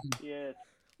 Yeah. Yes.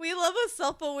 we love a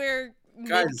self-aware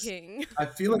Guys. mid-king. I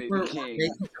feel like Maybe we're king.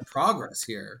 making some progress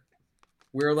here.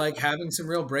 We're like having some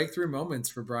real breakthrough moments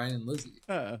for Brian and Lizzie.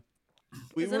 Yeah.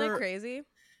 Isn't it crazy?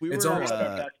 We It's were, almost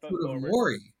Best foot Sort of forward.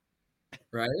 Maury,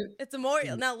 right? It's a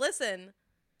Maury. Now listen,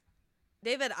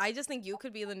 David, I just think you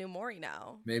could be the new Maury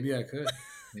now. Maybe I could.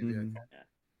 Maybe I Mhm. could.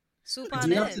 Swoop I on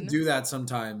do have to in. do that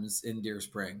sometimes in Deer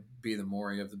Spring, be the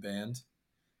Maury of the band.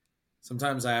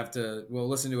 Sometimes I have to,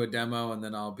 listen to a demo and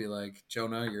then I'll be like,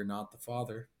 Jonah, you're not the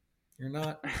father. You're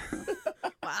not.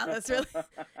 Wow, that's really.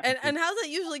 And how's that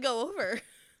usually go over?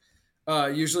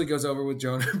 Usually goes over with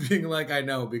Jonah being like, I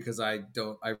know because I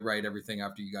write everything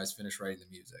after you guys finish writing the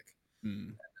music.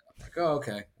 Mm. I'm like, oh,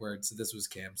 okay. So this was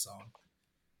Cam's song.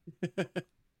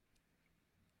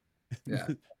 Yeah.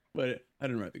 But I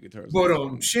didn't write the guitars.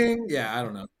 Shing. Yeah, I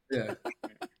don't know. Yeah.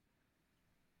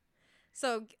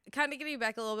 So, kind of getting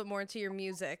back a little bit more into your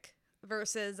music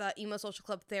versus emo social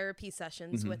club therapy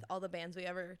sessions Mhm. with all the bands we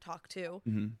ever talk to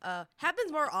Mhm.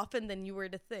 happens more often than you were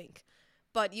to think.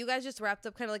 But you guys just wrapped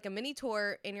up kind of like a mini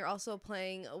tour, and you're also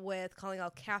playing with Calling All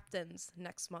Captains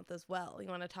next month as well. You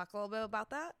want to talk a little bit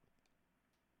about that?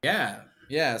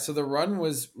 Yeah. So the run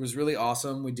was really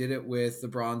awesome. We did it with the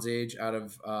Bronze Age out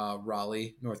of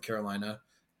Raleigh, North Carolina.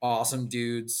 Awesome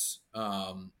dudes.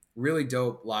 Really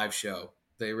dope live show.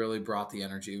 They really brought the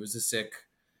energy. It was a sick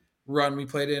run. We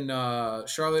played in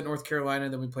Charlotte, North Carolina,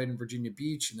 then we played in Virginia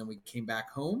Beach, and then we came back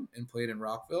home and played in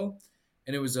Rockville.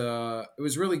 And it was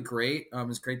really great. It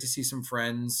was great to see some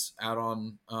friends out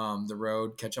on the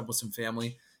road, catch up with some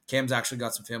family. Cam's actually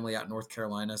got some family out in North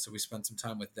Carolina, so we spent some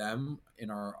time with them in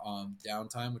our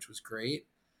downtime, which was great.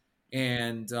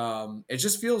 And it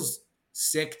just feels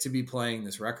sick to be playing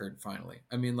this record finally.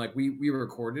 I mean, like we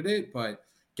recorded it, but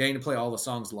getting to play all the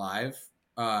songs live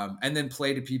and then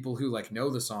play to people who like know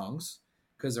the songs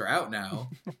because they're out now,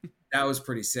 that was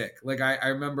pretty sick. Like I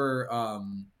remember,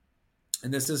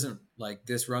 and this isn't like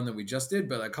this run that we just did,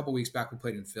 but a couple weeks back we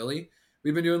played in Philly.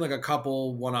 We've been doing like a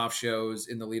couple one-off shows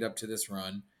in the lead up to this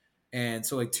run. And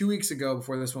so like 2 weeks ago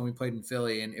before this one, we played in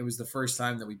Philly, and it was the first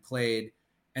time that we played,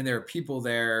 and there were people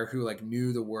there who like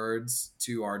knew the words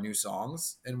to our new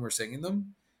songs and were singing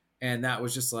them. And that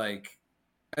was just like,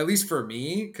 at least for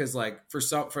me, because like for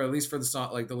at least for the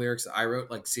song, like the lyrics that I wrote,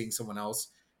 like seeing someone else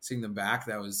sing them back,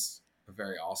 that was a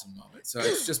very awesome moment. So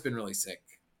it's just been really sick.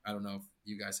 I don't know if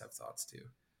you guys have thoughts too.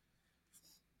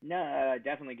 No, it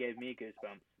definitely gave me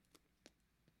goosebumps.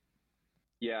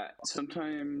 Yeah,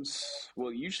 sometimes,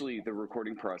 well, usually the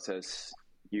recording process,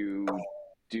 you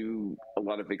do a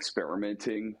lot of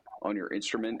experimenting on your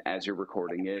instrument as you're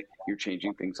recording it. You're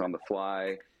changing things on the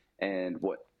fly. And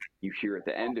what you hear at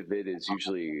the end of it is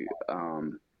usually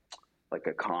like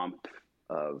a comp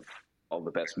of all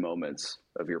the best moments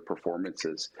of your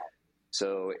performances.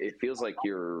 So it feels like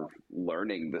you're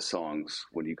learning the songs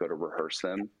when you go to rehearse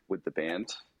them with the band,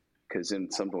 because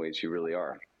in some ways you really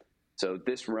are. So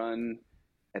this run,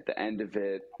 at the end of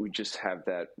it, we just have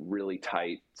that really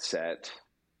tight set,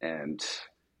 and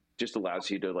just allows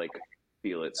you to like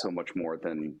feel it so much more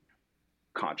than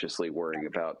consciously worrying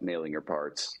about nailing your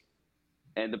parts.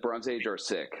 And the Bronze Age are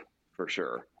sick for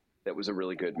sure. That was a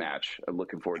really good match. I'm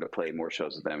looking forward to playing more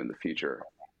shows with them in the future.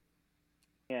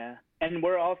 Yeah, and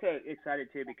we're also excited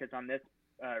too because on this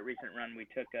recent run we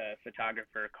took a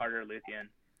photographer, Carter Luthien,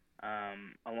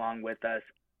 along with us,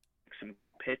 some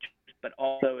pictures, but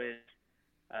also is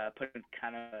putting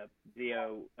kind of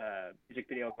a music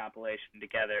video compilation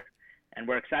together, and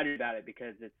we're excited about it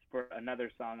because it's for another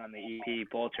song on the EP,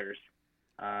 Vultures.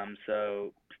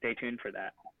 So stay tuned for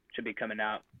that. Should be coming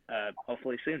out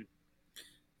hopefully soon.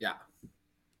 Yeah,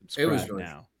 Subscribe it was really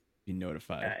now. Be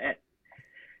notified.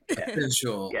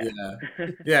 Official,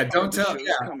 yeah. Don't tell.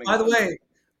 Yeah. By the way,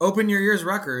 Open Your Ears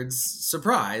Records,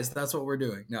 surprise. That's what we're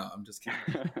doing. No, I'm just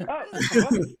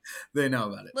kidding. They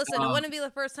know about it. Listen, it wouldn't be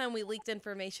the first time we leaked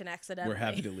information accidentally. We're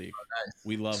happy to leak. Oh, nice.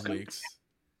 We love leaks.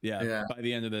 Yeah. By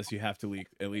the end of this, you have to leak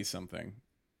at least something.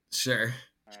 Sure.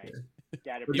 All right.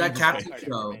 But that captain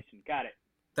show. Got it.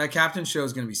 That captain show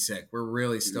is going to be sick. We're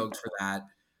really stoked for that.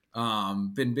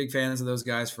 Been big fans of those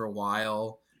guys for a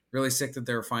while. Really sick that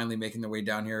they're finally making their way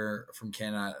down here from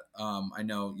Canada. I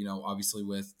know, obviously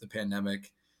with the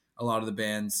pandemic, a lot of the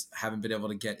bands haven't been able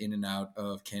to get in and out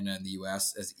of Canada and the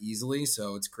US as easily.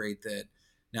 So it's great that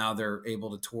now they're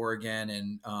able to tour again,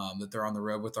 and that they're on the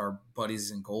road with our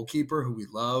buddies in Goalkeeper, who we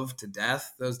love to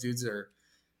death. Those dudes are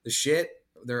the shit.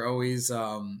 They're always,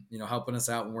 helping us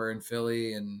out when we're in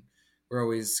Philly, and we're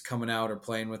always coming out or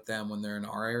playing with them when they're in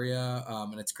our area.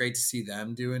 And it's great to see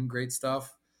them doing great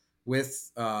stuff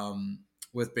with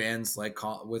bands like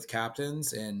with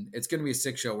Captains, and it's going to be a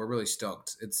sick show. We're really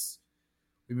stoked.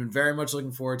 We've been very much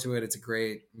looking forward to it. It's a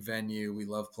great venue. We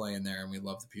love playing there, and we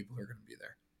love the people who are going to be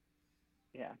there.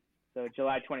 Yeah. So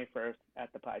July 21st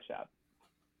at the Pie Shop.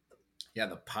 Yeah,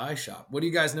 the Pie Shop. What do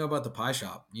you guys know about the Pie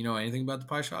Shop? You know anything about the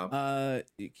Pie Shop?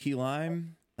 Key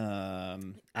lime. I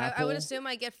would assume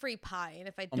I get free pie, and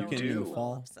if I don't, I'm a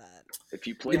little upset. If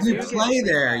you play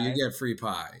there, you get free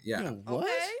pie. Yeah. What?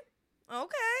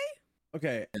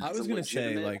 Okay. I was gonna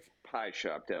say like Pie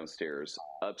Shop downstairs.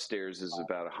 Upstairs is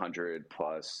about 100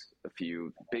 plus a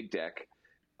few big deck,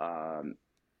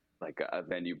 like a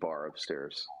venue bar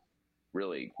upstairs.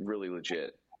 Really, really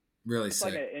legit. Really it's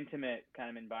sick. Like an intimate kind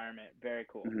of environment. Very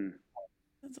cool. Mm-hmm.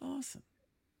 That's awesome.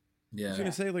 Yeah. I was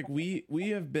gonna say like we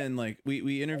have been like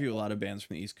we interview a lot of bands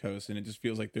from the East Coast, and it just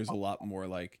feels like there's a lot more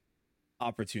like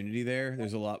opportunity there.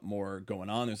 There's a lot more going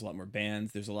on. There's a lot more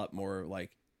bands. There's a lot more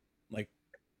like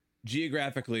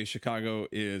geographically, Chicago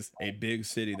is a big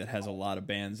city that has a lot of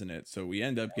bands in it. So we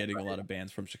end up getting a lot of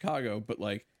bands from Chicago, but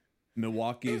like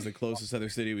Milwaukee is the closest other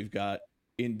city. We've got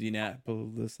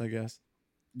Indianapolis, I guess.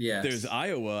 Yeah. There's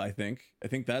Iowa, I think. I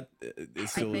think that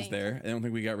is there. I don't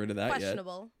think we got rid of that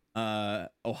Questionable.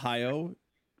 Yet. Ohio,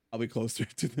 probably closer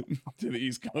to the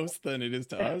East Coast than it is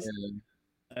to us.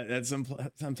 At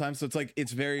sometimes, so it's like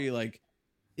it's very like,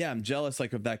 yeah, I'm jealous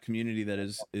like of that community that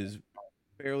is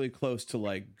fairly close to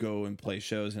like go and play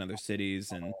shows in other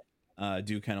cities and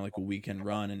do kind of like a weekend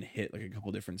run and hit like a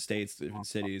couple different states, different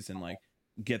cities, and like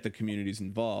get the communities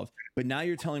involved. But now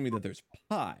you're telling me that there's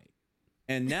pie.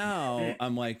 And now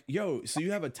I'm like, yo, so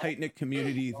you have a tight-knit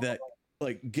community that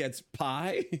like gets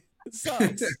pie? It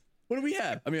sucks. What do we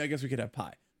have? I mean, I guess we could have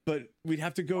pie, but we'd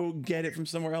have to go get it from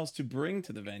somewhere else to bring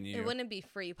to the venue. It wouldn't be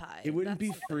free pie. It wouldn't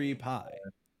be free pie.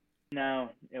 No,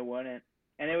 it wouldn't.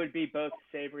 And it would be both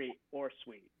savory or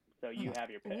sweet. So you have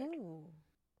your pick.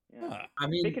 Yeah. I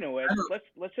mean, speaking of which,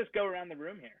 let's just go around the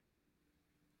room here.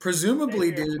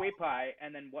 Presumably, dude. Sweet pie,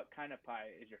 and then what kind of pie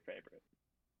is your favorite?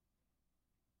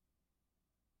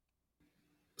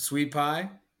 Sweet pie,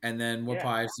 and then what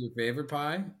pie is your favorite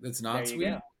pie? That's not sweet.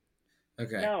 Go.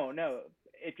 Okay. No.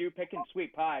 If you're picking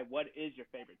sweet pie, what is your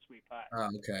favorite sweet pie?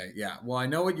 Okay. Yeah. Well, I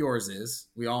know what yours is.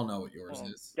 We all know what yours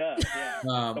is. Duh.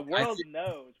 Yeah. The world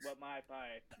knows what my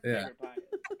favorite pie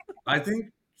is. I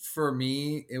think for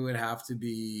me, it would have to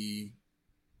be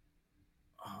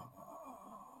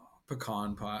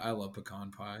pecan pie. I love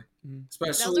pecan pie, Mhm.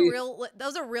 especially. That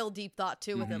was a real deep thought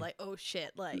too with it. Like, oh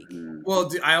shit, like.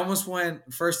 Well, I almost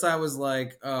went first. I was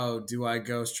like, oh, do I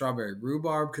go strawberry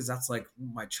rhubarb? Because that's like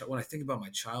when I think about my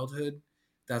childhood,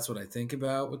 that's what I think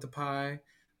about with the pie.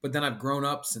 But then I've grown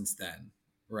up since then,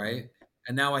 right?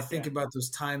 And now I think about those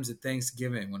times at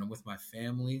Thanksgiving when I'm with my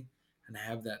family and I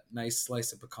have that nice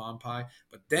slice of pecan pie.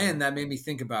 But then that made me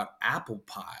think about apple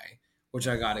pie, which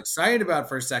I got excited about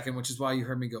for a second, which is why you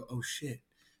heard me go, oh shit.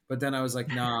 But then I was like,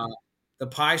 nah, the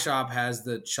pie shop has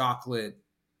the chocolate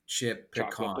chip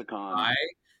pecan pie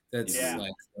that's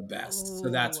like the best. Ooh. So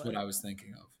that's what I was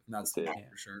thinking of. And that's the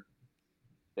for sure.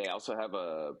 They also have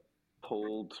a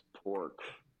pulled pork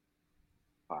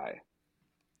pie.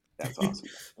 That's awesome.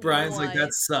 Brian's like,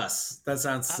 that's sus. That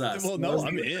sounds sus. Well, no,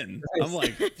 I'm in. I'm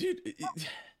like, dude,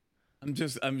 I'm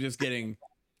just getting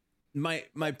my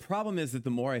problem is that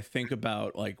the more I think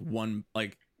about like one,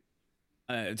 like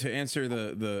to answer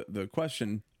the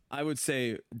question, I would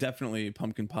say definitely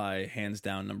pumpkin pie, hands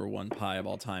down, number one pie of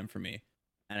all time for me.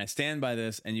 And I stand by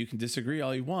this, and you can disagree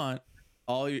all you want.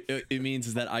 It means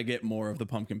is that I get more of the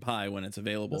pumpkin pie when it's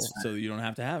available, so you don't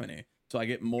have to have any. So I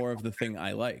get more of the thing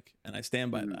I like, and I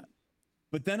stand by that.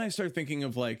 But then I start thinking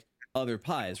of like other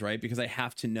pies, right? Because I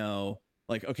have to know,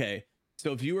 like, okay,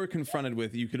 so if you were confronted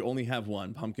with you could only have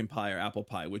one, pumpkin pie or apple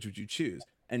pie, which would you choose?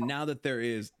 And now that there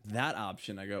is that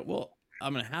option, I go, well,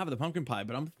 I'm going to have the pumpkin pie,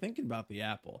 but I'm thinking about the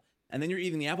apple. And then you're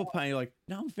eating the apple pie and you're like,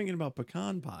 now I'm thinking about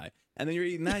pecan pie. And then you're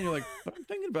eating that and you're like, but I'm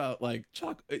thinking about like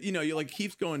chocolate. You know, you like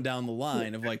keeps going down the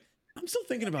line of like, I'm still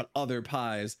thinking about other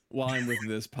pies while I'm with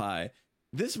this pie.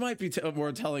 This might be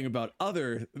more telling about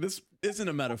other. This isn't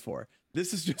a metaphor.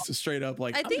 This is just a straight up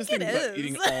like, I I'm think just thinking it about is.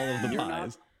 eating all of the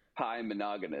pies. Pie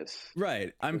monogamous.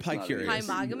 Right. I'm It's pie not curious. Pie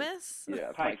monogamous?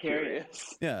 Yeah, Pie pie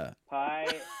curious. Yeah. Pie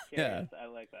Yeah. I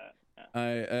like that.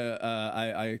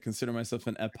 Yeah. I consider myself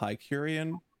an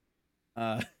Epicurean.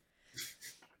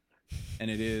 And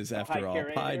it is, after all,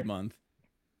 Pied Month.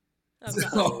 Oh,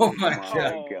 God. Oh my Oh,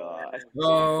 god. God.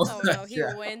 Oh no, he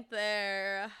yeah. went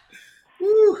there.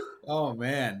 Woo. Oh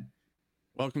man.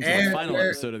 Welcome to the And final we're-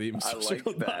 episode of the I like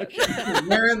Circle that. Podcast.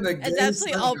 Wearing the It's gay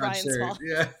absolutely all Slipknot Brian's shirt. fault.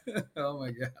 Yeah. Oh my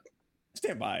god.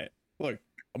 Stand by it. Look,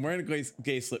 I'm wearing a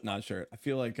gay Slipknot shirt. I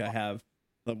feel like I have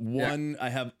the one. I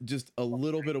have just a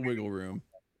little bit of wiggle room.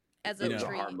 As You a know. It was a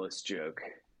treat. harmless joke.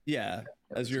 Yeah,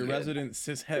 That as was your good. resident It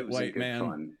cishet was in white good man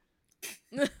fun.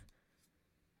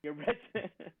 You're right.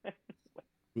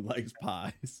 who likes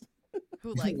pies.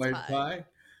 Who likes White pie?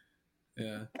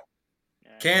 Yeah.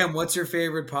 Cam, what's your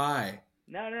favorite pie?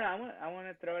 No, I want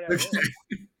to throw it out there.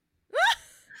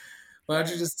 Why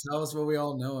don't you just tell us what we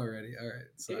all know already? All right.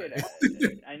 Sorry.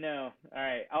 Dude, I know. All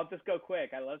right, I'll just go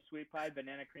quick. I love sweet pie,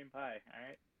 banana cream pie. All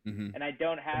right, Mm-hmm. and I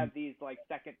don't have these like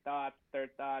second thoughts, third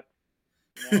thoughts.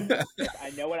 No,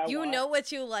 I know what I You want. know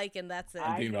what you like, and that's it.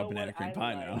 I'm I thinking about know banana what cream I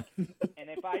pie like. now. And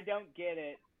if I don't get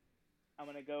it, I'm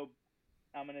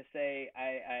gonna say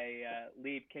I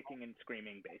leave kicking and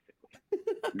screaming,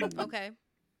 basically. Okay.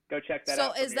 Go check that So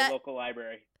out from is your that- local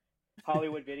library.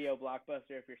 Hollywood Video,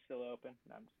 Blockbuster, if you're still open.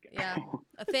 No, I'm just kidding. Yeah.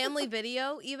 A family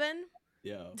video, even.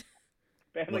 Yo,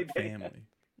 Family what Video. family?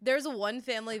 There's one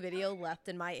family video left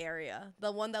in my area.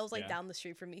 The one that was like Yeah. down the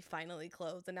street from me finally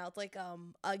closed, and now it's like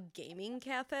a gaming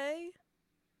cafe.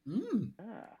 Mm.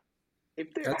 Ah.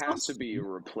 If there That's has to be a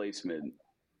replacement,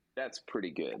 that's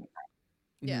pretty good.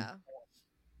 Yeah.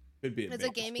 Could be. It's a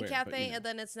big gaming square, but, cafe, you know. and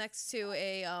then it's next to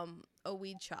a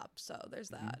weed shop. So there's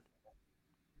that.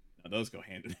 No, those go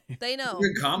hand in hand. They know.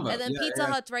 Good combo. And then Yeah, Pizza yeah.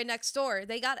 Hut's right next door.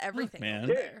 They got everything. Man.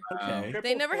 over there. Okay. Triple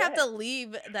They never have to threat.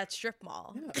 leave that strip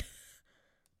mall. Yeah.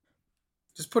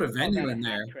 Just put a Call venue that a in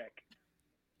there. hat trick.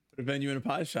 Put a venue in a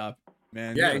pie shop,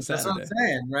 man. Yeah, you know, that's what I'm Saturday.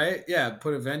 saying, right? Yeah,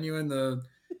 put a venue in the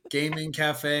gaming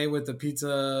cafe with the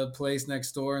pizza place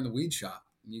next door and the weed shop.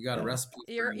 You got a Yeah. recipe.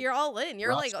 You're all in.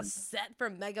 You're like a Awesome. set for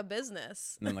mega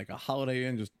business. And then like a Holiday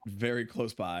Inn just very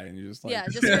close by, and you're just like, Yeah,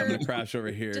 just I'm for- gonna crash over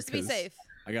here Just to be 'cause safe.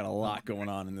 I got a lot going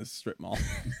on in this strip mall.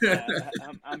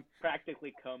 I'm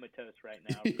practically comatose right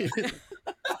now.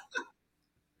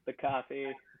 The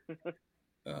coffee.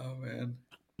 Oh man.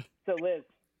 So Liz,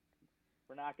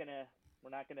 we're not gonna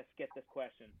skip this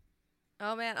question.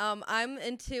 Oh man, I'm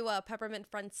into peppermint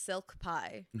French silk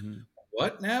pie. Mhm.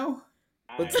 What now?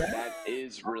 What's that? That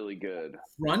is really good.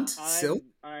 Front silk?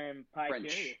 I'm pie French.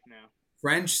 curious now.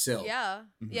 French silk. Yeah,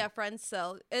 Mhm. yeah, French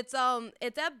silk. It's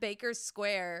at Baker's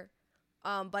Square,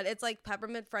 but it's like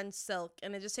peppermint French silk,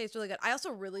 and it just tastes really good. I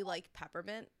also really like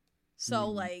peppermint, so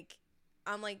like,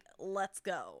 I'm like, let's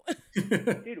go.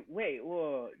 Dude, wait,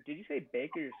 whoa! Did you say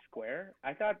Baker's Square?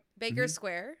 I thought Baker's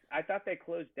Square. they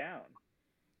closed down.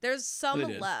 There's some They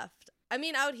did. left. I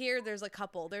mean, out here, there's a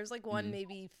couple. There's like one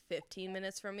maybe 15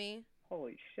 minutes from me.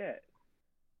 Holy shit.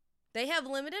 They have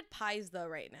limited pies, though,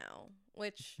 right now,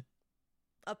 which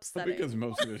upsetting. Because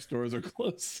most of their stores are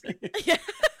closed. Yeah.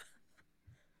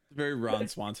 It's a very Ron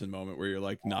Swanson moment where you're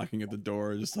like knocking at the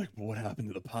door, just like, what happened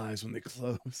to the pies when they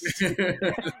closed?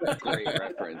 Great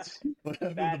reference. What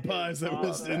happened That to the pies is that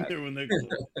was in awesome. there when they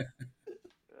closed?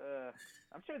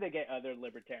 I'm sure they get other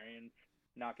libertarians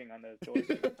knocking on those doors.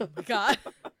 Oh my God.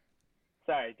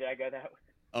 Sorry, did I go that way?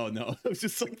 Oh no, I was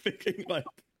just like thinking like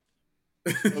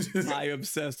a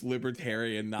pie-obsessed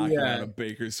libertarian knocking on a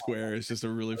Baker Square is just a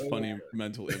really funny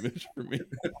mental image for me.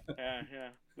 Yeah.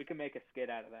 We can make a skit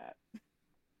out of that.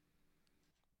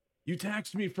 You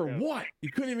taxed me for what? You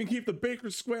couldn't even keep the Baker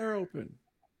Square open.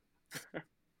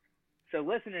 So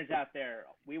listeners out there,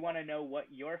 we want to know what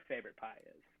your favorite pie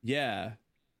is. Yeah.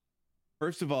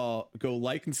 First of all, go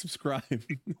like and subscribe.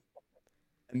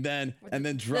 and then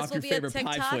drop your favorite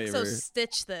TikTok, pie flavor. So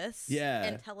stitch this. Yeah.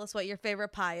 And tell us what your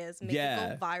favorite pie is. Make it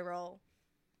go viral.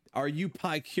 Are you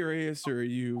pie curious or are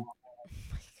you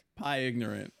pie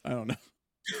ignorant? I don't know.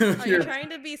 Are you trying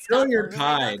to be Scott your Pilgrim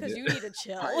pie. because you need to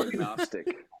chill? Pie agnostic.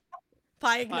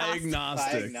 Pie Pie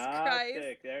agnostic.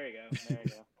 Agnostic. There you go.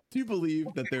 Do you believe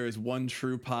that there is one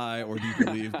true pie, or do you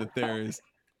believe that there is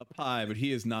a pie, but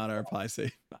he is not our pie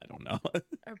savior? I don't know.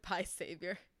 Our pie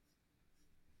savior.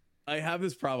 I have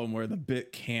this problem where the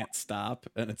bit can't stop,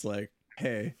 and it's like,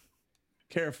 hey,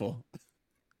 careful.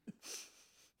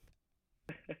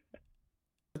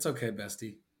 It's okay,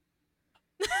 bestie.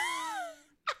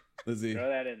 Lizzie, Throw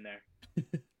that in there.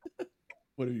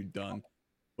 what have you done?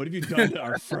 What have you done to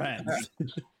our friends?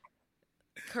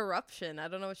 Corruption. I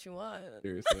don't know what you want.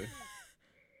 Seriously.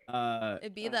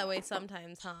 It'd be that way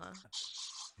sometimes, huh?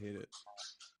 Hate it.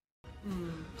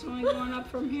 It's only going up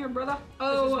from here, brother.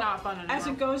 This is not fun anymore. As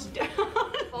it goes down.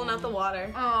 Pulling out the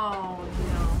water. Oh,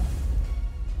 no.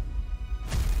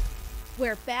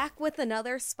 We're back with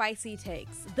another Spicy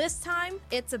Takes. This time,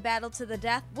 it's a battle to the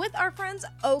death with our friends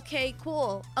OK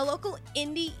Cool, a local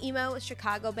indie emo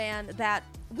Chicago band that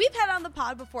we've had on the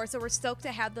pod before, so we're stoked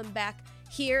to have them back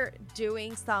here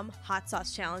doing some hot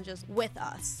sauce challenges with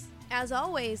us. As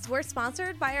always, we're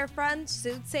sponsored by our friend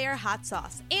Soothsayer Hot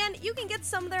Sauce, and you can get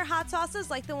some of their hot sauces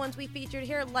like the ones we featured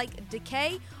here, like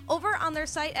Decay, over on their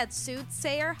site at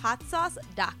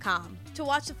soothsayerhotsauce.com. To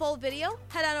watch the full video,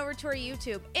 head on over to our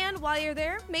YouTube, and while you're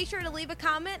there, make sure to leave a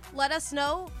comment, let us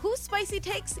know whose spicy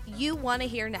takes you want to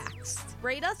hear next.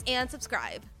 Rate us and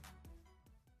subscribe.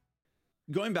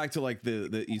 Going back to like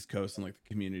the East Coast and like the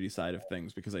community side of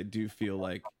things, because I do feel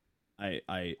like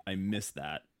I miss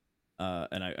that.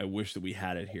 And I wish that we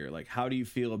had it here. Like, how do you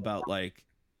feel about like,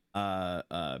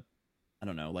 I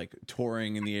don't know, like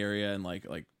touring in the area and like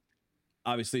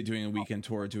obviously doing a weekend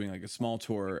tour, doing like a small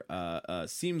tour,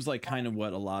 seems like kind of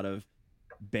what a lot of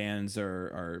bands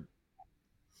are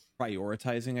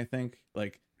prioritizing. I think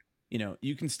like, you know,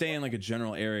 you can stay in like a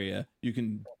general area, you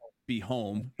can be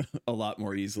home a lot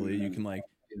more easily. You can like,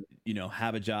 you know,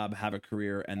 have a job, have a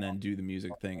career, and then do the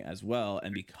music thing as well.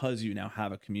 And because you now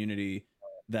have a community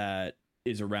that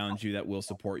is around you that will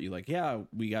support you, like, yeah,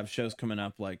 we have shows coming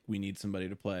up, like we need somebody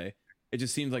to play. It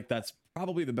just seems like that's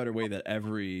probably the better way that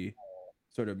every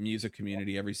sort of music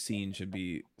community, every scene should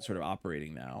be sort of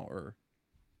operating now. Or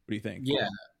what do you think? Yeah,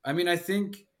 I mean, I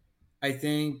think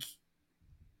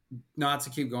not to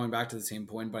keep going back to the same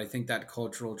point, but I think that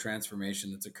cultural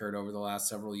transformation that's occurred over the last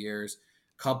several years,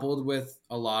 coupled with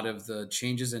a lot of the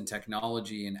changes in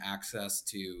technology and access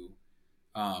to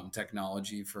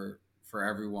technology for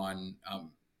everyone,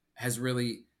 has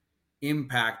really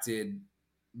impacted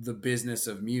the business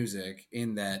of music,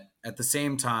 in that at the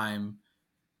same time,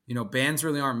 you know, bands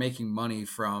really aren't making money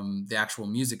from the actual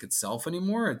music itself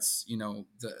anymore. It's, you know,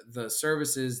 the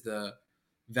services, the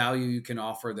value you can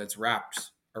offer that's wrapped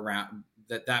around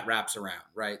that wraps around,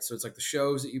 right? So it's like the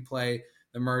shows that you play,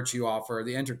 the merch you offer,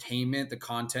 the entertainment, the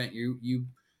content you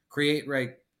create,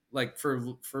 right? Like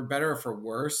for better or for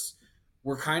worse,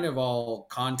 we're kind of all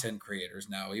content creators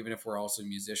now, even if we're also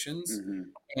musicians. Mm-hmm.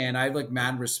 And I have like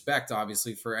mad respect,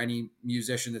 obviously, for any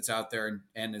musician that's out there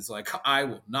and is like, I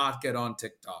will not get on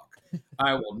TikTok.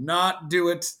 I will not do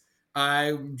it.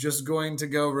 I'm just going to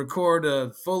go record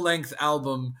a full length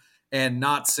album and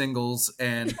not singles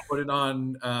and put it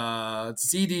on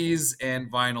CDs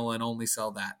and vinyl and only sell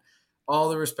that. All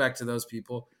the respect to those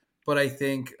people. But I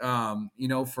think, you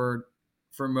know, for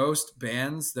most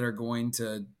bands that are going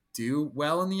to do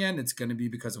well in the end, it's going to be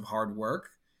because of hard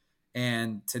work.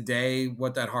 And today,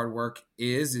 what that hard work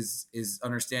is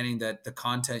understanding that the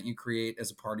content you create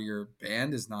as a part of your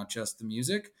band is not just the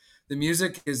music. The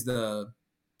music is the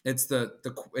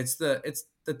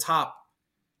top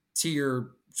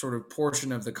tier sort of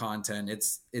portion of the content.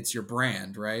 It's your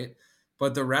brand, right?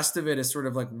 But the rest of it is sort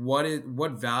of like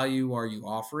what value are you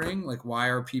offering? Like, why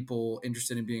are people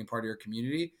interested in being part of your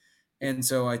community? And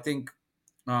so I think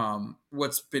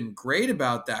what's been great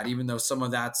about that, even though some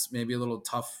of that's maybe a little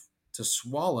tough to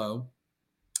swallow,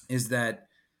 is that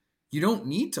you don't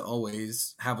need to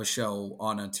always have a show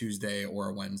on a Tuesday or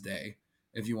a Wednesday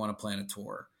if you want to plan a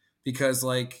tour, because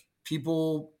like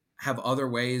people have other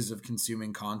ways of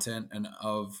consuming content and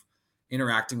of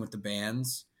interacting with the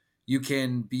bands. You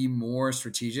can be more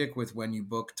strategic with when you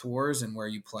book tours and where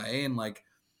you play. And like,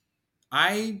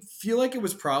 I feel like it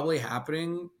was probably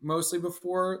happening mostly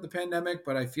before the pandemic,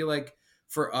 but I feel like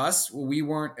for us, we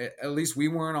weren't, at least we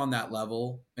weren't on that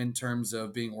level in terms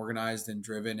of being organized and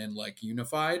driven and like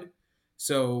unified.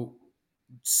 So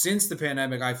since the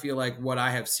pandemic, I feel like what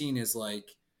I have seen is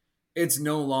like, it's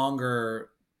no longer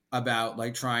about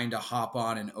like trying to hop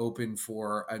on and open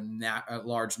for a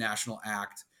large national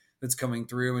act that's coming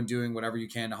through and doing whatever you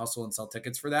can to hustle and sell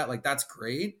tickets for that. Like, that's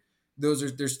great.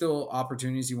 There's still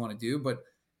opportunities you want to do, but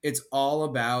it's all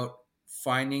about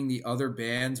finding the other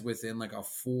bands within like a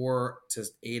 4 to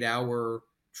 8 hour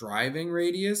driving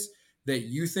radius that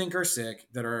you think are sick,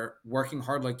 that are working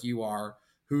hard like you are,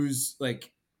 who's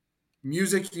like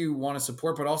music you want to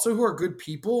support, but also who are good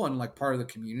people and like part of the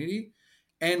community.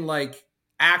 And like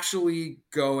actually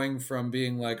going from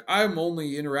being like, I'm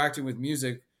only interacting with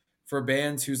music for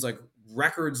bands whose like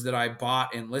records that I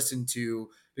bought and listened to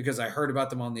because I heard about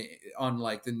them on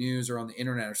like the news or on the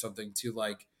internet or something, to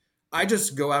like, I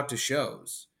just go out to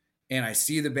shows and I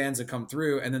see the bands that come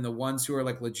through, and then the ones who are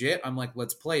like legit, I'm like,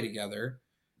 let's play together.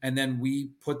 And then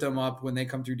we put them up when they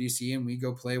come through DC and we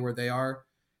go play where they are.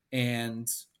 And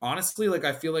honestly, like,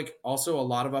 I feel like also a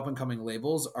lot of up and coming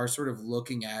labels are sort of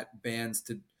looking at bands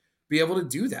to be able to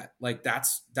do that. Like,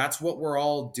 that's what we're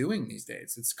all doing these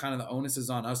days. It's kind of the onus is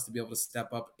on us to be able to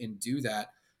step up and do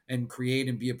that and create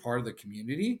and be a part of the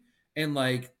community. And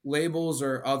like labels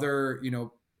or other,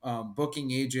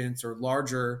 booking agents or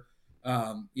larger,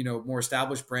 more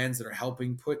established brands that are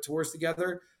helping put tours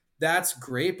together, that's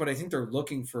great. But I think they're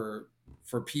looking for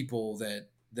people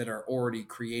that are already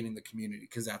creating the community,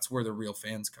 because that's where the real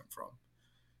fans come from.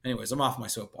 Anyways, I'm off my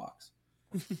soapbox.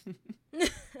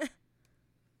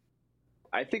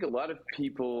 I think a lot of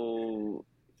people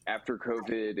after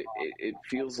COVID, it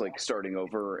feels like starting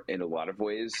over in a lot of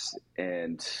ways.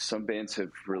 And some bands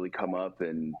have really come up,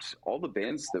 and all the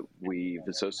bands that we've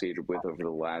associated with over the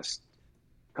last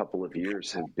couple of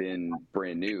years have been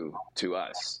brand new to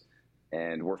us.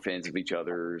 And we're fans of each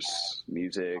other's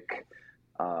music.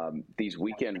 These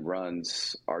weekend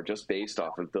runs are just based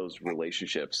off of those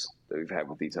relationships that we've had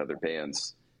with these other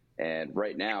bands. And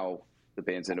right now, the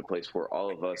band's in a place where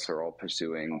all of us are all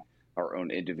pursuing our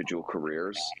own individual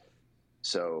careers.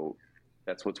 So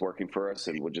that's what's working for us,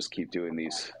 and we'll just keep doing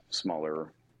these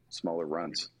smaller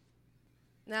runs.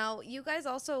 Now, you guys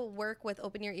also work with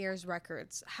Open Your Ears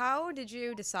Records. How did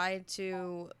you decide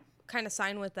to kind of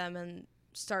sign with them and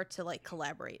start to like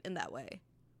collaborate in that way?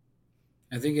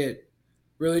 I think it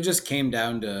really just came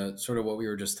down to sort of what we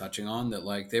were just touching on, that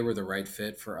like they were the right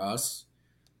fit for us.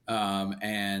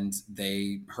 And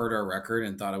they heard our record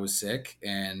and thought it was sick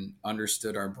and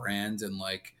understood our brand and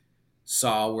like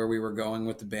saw where we were going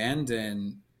with the band.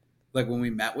 And like when we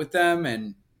met with them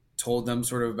and told them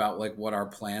sort of about like what our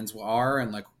plans are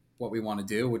and like what we want to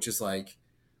do, which is like,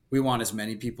 we want as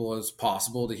many people as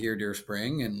possible to hear Dear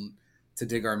Spring and to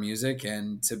dig our music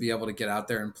and to be able to get out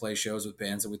there and play shows with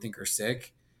bands that we think are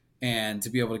sick and to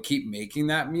be able to keep making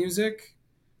that music.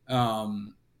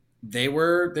 They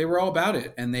were all about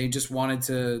it, and they just wanted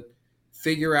to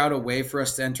figure out a way for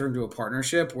us to enter into a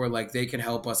partnership where like they can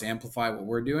help us amplify what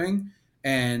we're doing,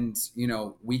 and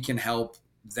we can help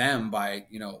them by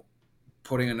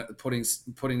putting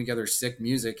together sick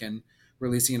music and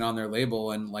releasing it on their label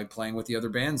and like playing with the other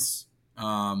bands,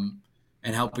 and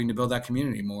helping to build that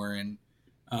community more. And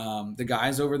the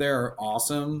guys over there are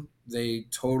awesome. They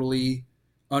totally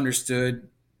understood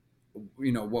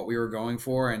what we were going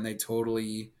for, and they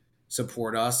totally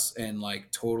support us and like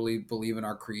totally believe in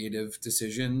our creative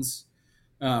decisions,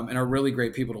 and are really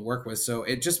great people to work with. So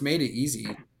it just made it easy,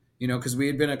 because we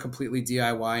had been a completely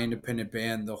DIY independent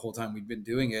band the whole time we'd been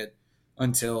doing it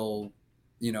until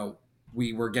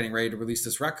we were getting ready to release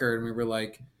this record. And we were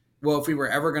like, well, if we were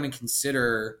ever going to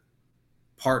consider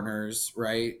partners,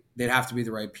 right, they'd have to be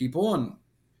the right people. And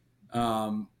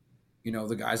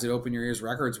the guys at Open Your Ears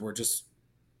Records were just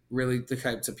really the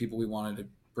types of people we wanted to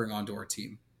bring onto our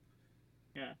team.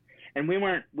 Yeah. And we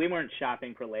weren't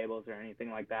shopping for labels or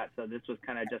anything like that. So this was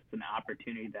kind of just an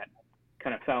opportunity that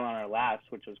kind of fell on our laps,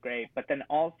 which was great. But then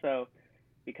also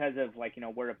because of like,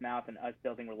 word of mouth and us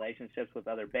building relationships with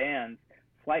other bands,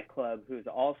 Flight Club, who's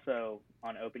also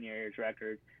on Open Your Ears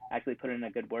Records, actually put in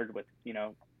a good word with,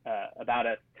 about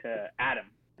us to Adam,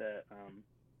 the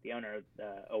owner of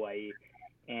the OIE.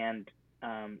 And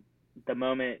the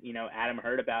moment, Adam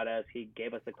heard about us, he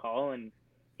gave us a call and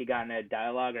he got in a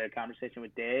dialogue or a conversation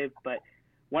with Dave. But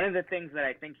one of the things that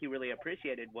I think he really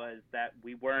appreciated was that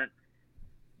we weren't,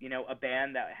 a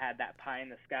band that had that pie in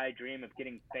the sky dream of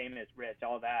getting famous, rich,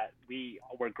 all that. We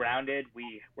were grounded.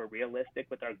 We were realistic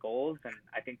with our goals. And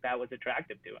I think that was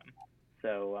attractive to him.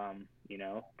 So,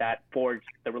 that forged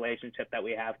the relationship that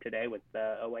we have today with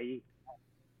the OIE.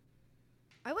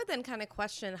 I would then kind of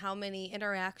question how many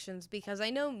interactions, because I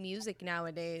know music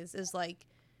nowadays is like,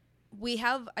 we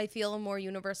have, I feel, a more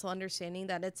universal understanding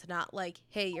that it's not like,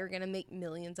 hey, you're going to make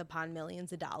millions upon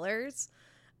millions of dollars.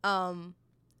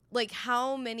 Like,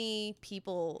 how many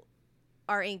people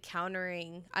are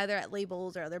encountering, either at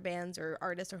labels or other bands or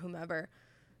artists or whomever,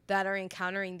 that are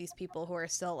encountering these people who are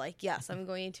still like, yes, I'm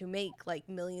going to make like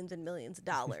millions and millions of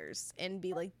dollars and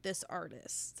be like this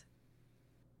artist.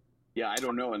 Yeah, I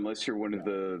don't know. Unless you're one of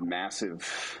the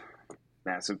massive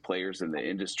players in the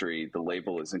industry, the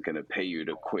label isn't going to pay you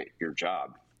to quit your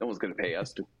job. No one's going to pay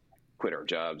us to quit our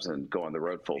jobs and go on the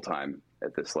road full time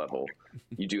at this level.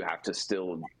 You do have to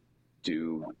still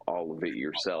do all of it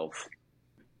yourself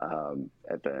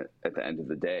at the end of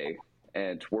the day,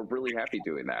 and we're really happy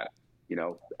doing that.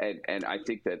 And I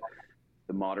think that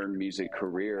the modern music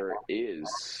career is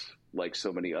like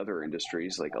so many other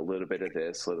industries, like a little bit of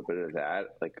this, a little bit of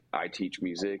that. Like I teach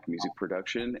music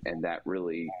production, and that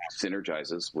really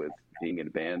synergizes with being in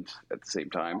a band at the same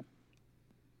time.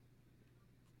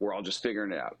 We're all just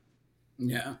figuring it out.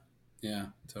 Yeah,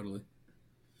 totally.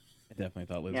 I definitely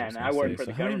thought Liz Yeah, was and gonna I work say, for so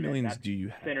the how many government. millions That do you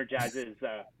have? synergizes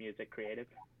music creative.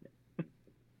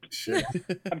 Sure.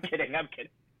 I'm kidding.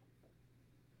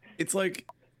 It's like,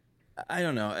 I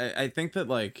don't know. I think that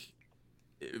like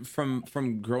from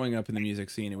growing up in the music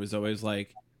scene, it was always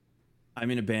like,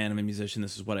 I'm in a band, I'm a musician,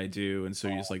 this is what I do. And so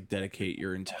you just like dedicate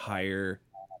your entire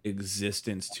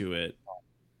existence to it.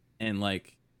 And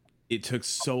like, it took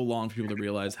so long for people to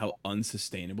realize how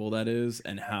unsustainable that is,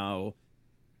 and how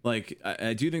like,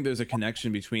 I do think there's a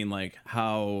connection between like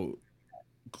how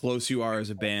close you are as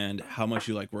a band, how much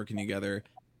you like working together,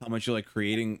 how much you like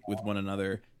creating with one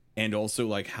another, and also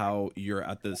like how you're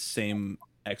at the same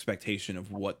expectation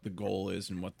of what the goal is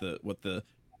and what the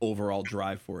overall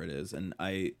drive for it is. And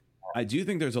I do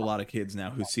think there's a lot of kids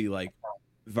now who see like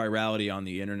virality on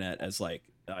the internet as like,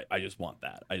 I just want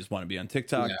that. I just want to be on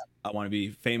TikTok. Yeah. I want to be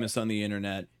famous on the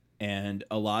internet. And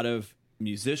a lot of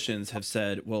musicians have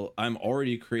said, well, I'm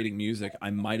already creating music, I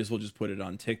might as well just put it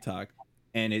on TikTok.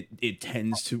 And it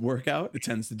tends to work out. It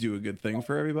tends to do a good thing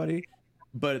for everybody.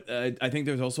 But I think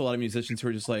there's also a lot of musicians who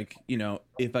are just like,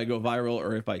 if I go viral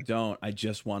or if I don't, I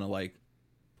just want to like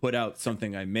put out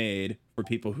something I made for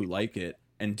people who like it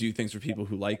and do things for people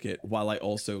who like it, while I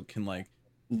also can like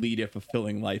lead a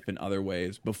fulfilling life in other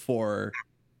ways before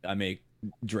I make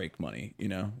Drake money.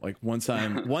 Like once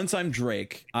I'm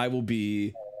Drake, I will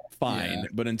be fine. Yeah.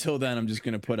 But until then, I'm just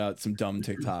gonna put out some dumb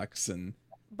TikToks and.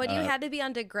 But you had to be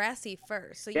on Degrassi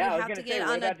first, so you Yeah, I was have to gonna get say, what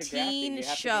on a about Degrassi? teen You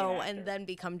have to be an show actor. and then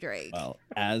become Drake. Well,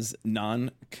 as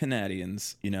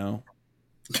non-Canadians, we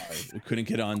couldn't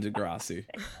get on Degrassi.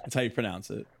 That's how you pronounce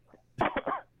it.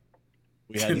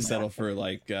 We had to settle for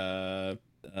like the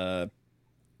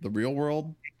Real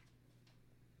World.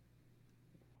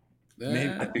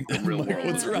 Maybe. I think the Real World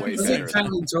What's is wrong way with These that? are better. kind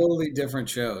of totally different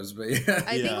shows, but yeah.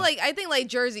 I think like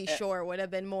Jersey Shore would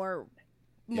have been more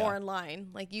Yeah. in line.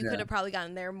 Like you Yeah. could have probably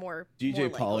gotten there more. DJ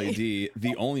more Pauly likely. D,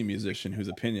 the only musician whose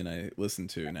opinion I listen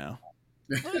to now.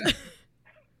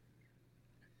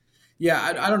 Yeah,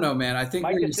 I don't know, man. I think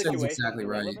Mike, what the you said is situation exactly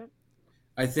right. irrelevant?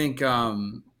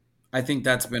 I think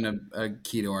that's been a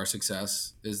key to our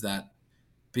success, is that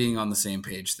being on the same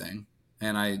page thing.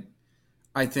 And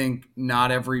I think not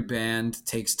every band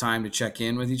takes time to check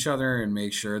in with each other and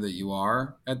make sure that you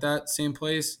are at that same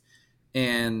place.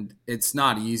 And it's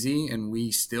not easy, and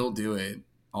we still do it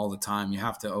all the time. You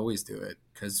have to always do it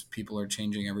because people are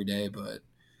changing every day. But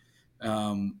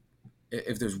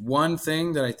if there's one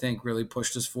thing that I think really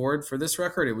pushed us forward for this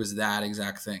record, it was that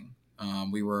exact thing.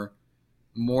 We were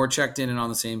more checked in and on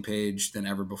the same page than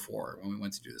ever before when we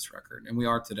went to do this record. And we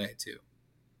are today too.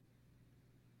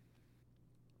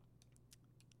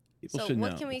 People So should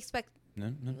what know. can we expect?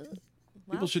 No. Well,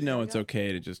 People should know there it's you go.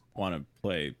 okay to just want to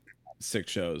play sick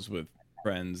shows with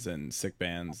friends and sick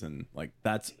bands, and like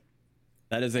that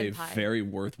is a And pie. very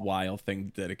worthwhile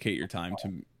thing to dedicate your time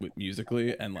to with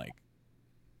musically, and like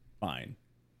fine.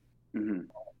 Mhm.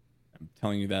 I'm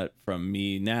telling you that from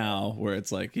me now, where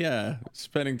it's like, yeah,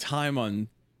 spending time on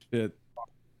shit,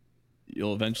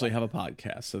 you'll eventually have a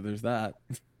podcast. So there's that.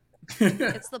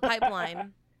 It's the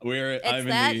pipeline. Where It's I'm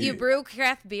that in the, you brew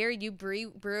craft beer, you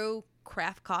brew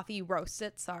craft coffee, you roast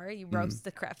it. Sorry, you roast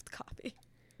the craft coffee.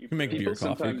 you can make beer,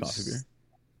 coffee, beer.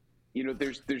 You know,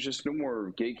 there's just no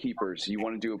more gatekeepers. You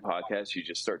want to do a podcast, you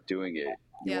just start doing it.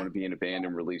 You Yeah. want to be in a band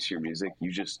and release your music,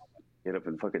 you just get up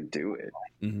and fucking do it.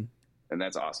 Mm-hmm. And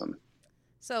that's awesome.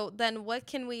 So then what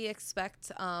can we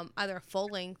expect, either a full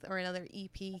length or another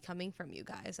EP coming from you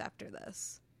guys after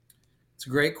this? It's a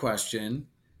great question.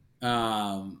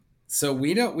 So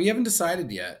we haven't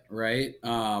decided yet, right?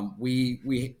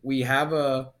 We have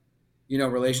a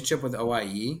relationship with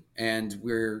OIE, and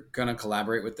we're gonna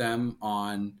collaborate with them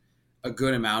on a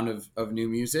good amount of new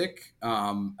music.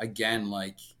 Again,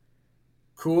 like,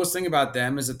 coolest thing about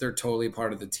them is that they're totally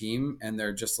part of the team, and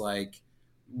they're just like,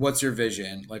 what's your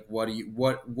vision? Like, what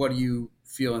do you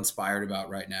feel inspired about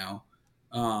right now?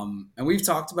 And we've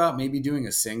talked about maybe doing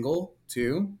a single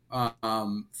too,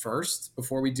 first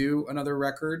before we do another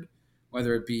record,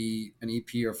 whether it be an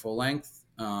EP or full length.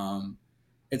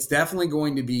 It's definitely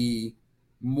going to be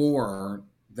more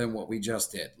than what we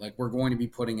just did. Like, we're going to be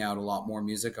putting out a lot more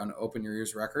music on Open Your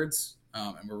Ears Records,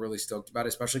 and we're really stoked about it,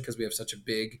 especially because we have such a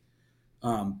big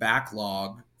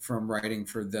backlog from writing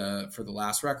for the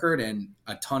last record, and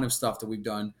a ton of stuff that we've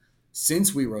done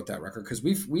since we wrote that record, because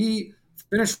we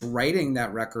finished writing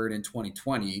that record in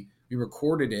 2020. We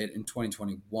recorded it in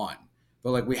 2021,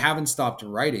 but like, we haven't stopped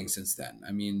writing since then.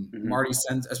 I mean, Marty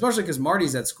sends, especially because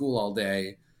Marty's at school all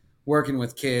day working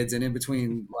with kids, and in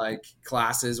between like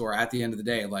classes or at the end of the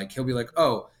day, like, he'll be like,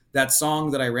 oh, that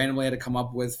song that I randomly had to come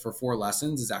up with for 4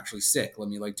 lessons is actually sick. Let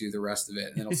me like do the rest of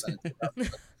it. And then he'll send it to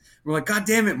us. We're like, God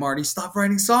damn it, Marty, stop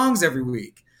writing songs every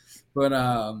week. But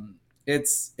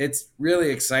it's really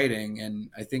exciting. And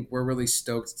I think we're really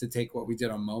stoked to take what we did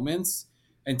on Moments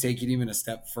and take it even a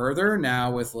step further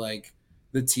now with like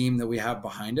the team that we have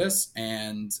behind us,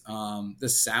 and the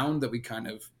sound that we kind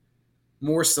of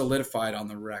more solidified on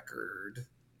the record,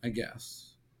 I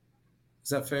guess. Is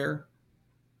that fair,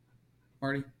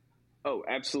 Marty? Oh,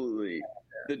 absolutely.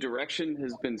 The direction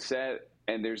has been set,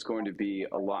 and there's going to be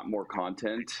a lot more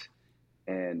content,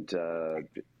 and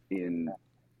in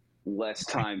less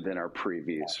time than our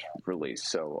previous release.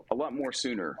 So a lot more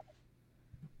sooner.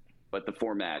 But the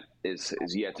format is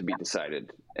yet to be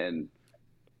decided. And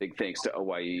big thanks to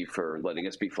OIE for letting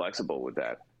us be flexible with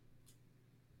that.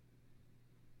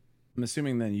 I'm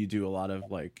assuming then you do a lot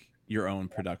of like your own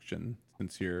production,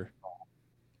 since you're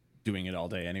doing it all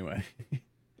day anyway.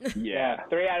 Yeah,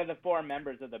 3 out of the 4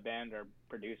 members of the band are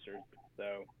producers.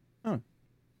 So,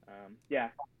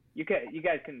 yeah, you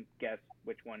guys can guess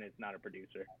which one is not a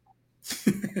producer.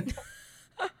 The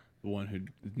one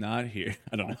who's not here.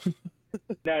 I don't know.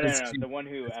 No. The one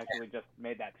who actually just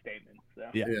made that statement. So.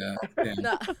 Yeah.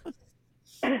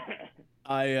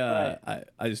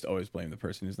 I just always blame the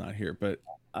person who's not here, but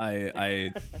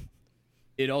I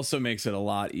it also makes it a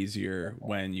lot easier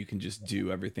when you can just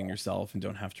do everything yourself and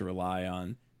don't have to rely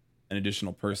on an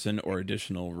additional person or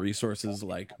additional resources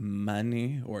like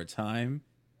money or time.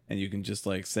 And you can just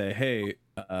like say, hey,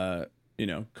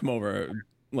 come over,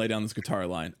 lay down this guitar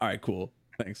line. All right, cool.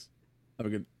 Thanks. Have a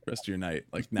good rest of your night.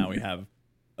 Like, now we have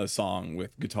a song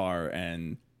with guitar,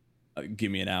 and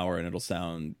give me an hour and it'll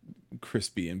sound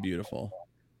crispy and beautiful.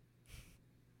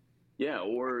 Yeah,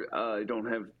 or I don't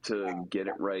have to get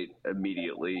it right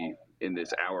immediately in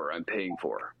this hour I'm paying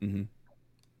for. Mm-hmm.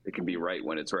 It can be right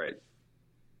when it's right.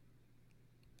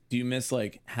 Do you miss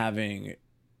like having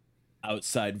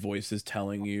outside voices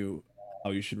telling you how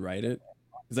you should write it?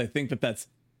 Because I think that that's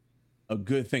a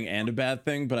good thing and a bad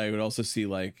thing, but I would also see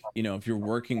like, if you're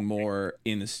working more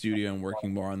in the studio and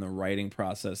working more on the writing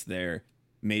process there,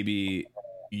 maybe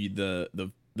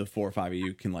the 4 or 5 of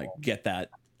you can like get that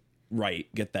right,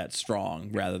 get that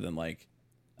strong, rather than like,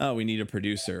 oh, we need a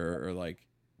producer, or like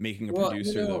making a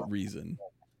producer the reason.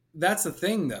 That's the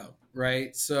thing though,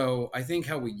 right? So I think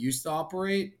how we used to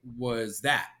operate was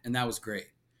that, and that was great,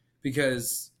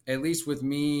 because at least with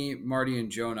me, Marty, and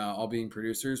Jonah all being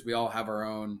producers, we all have our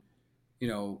own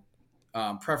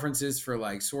preferences for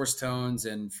like source tones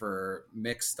and for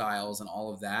mix styles and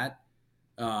all of that.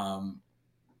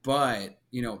 But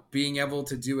being able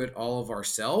to do it all of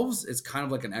ourselves is kind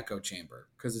of like an echo chamber,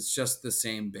 because it's just the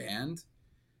same band.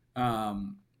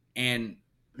 And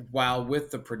while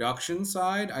with the production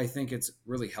side, I think it's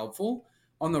really helpful.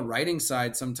 On the writing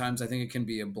side, sometimes I think it can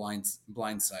be a blind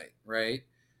sight, right?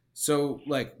 So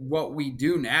like what we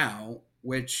do now,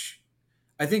 which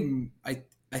I think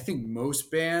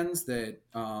most bands that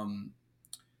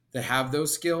that have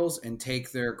those skills and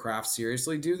take their craft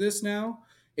seriously do this now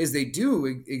is they do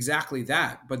exactly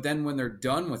that. But then when they're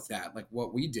done with that, like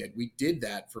what we did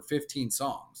that for 15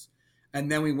 songs.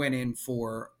 And then we went in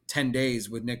for 10 days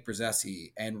with Nick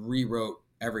Brzezzi and rewrote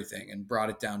everything and brought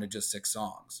it down to just 6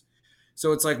 songs.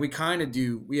 So it's like we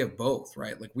have both,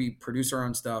 right? Like we produce our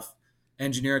own stuff,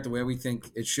 engineer it the way we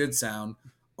think it should sound,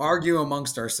 argue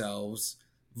amongst ourselves,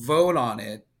 vote on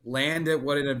it, land at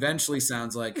what it eventually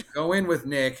sounds like, go in with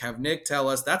Nick, have Nick tell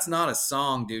us, that's not a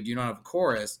song, dude. You don't have a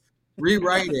chorus.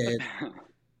 Rewrite it,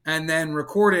 and then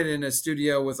record it in a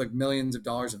studio with like millions of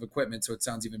dollars of equipment so it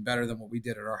sounds even better than what we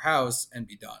did at our house and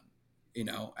be done,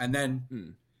 And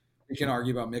then we can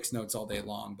argue about mix notes all day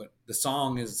long, but the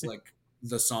song is like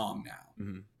the song now.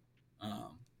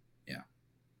 Yeah.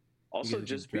 Also,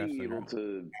 just being able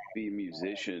to be a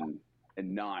musician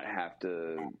and not have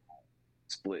to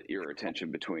split your attention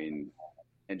between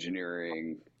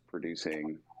engineering,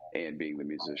 producing, and being the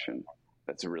musician.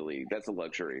 That's a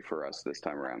luxury for us this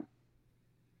time around.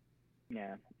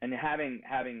 Yeah, and having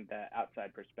the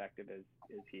outside perspective is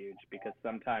huge, because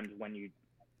sometimes when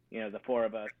the 4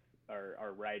 of us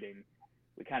are writing,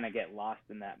 we kind of get lost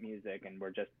in that music, and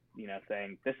we're just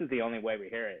saying this is the only way we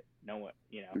hear it, no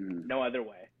other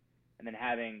way. And then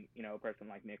having a person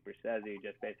like Nick Brzezzi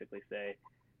just basically say,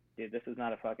 dude, this is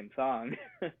not a fucking song.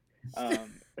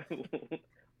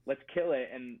 Let's kill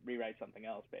it and rewrite something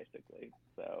else, basically.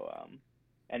 So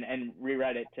and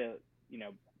rewrite it to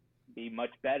be much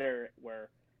better, where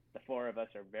the 4 of us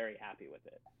are very happy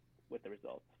with the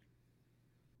results.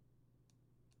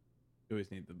 You always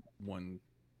need the one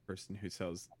person who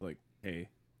says like, hey,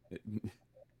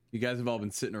 you guys have all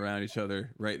been sitting around each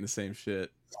other writing the same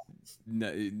shit.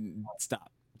 No,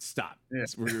 stop. Yeah.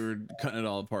 We're cutting it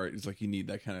all apart. It's like you need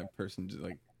that kind of person to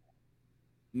like.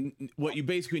 What you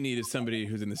basically need is somebody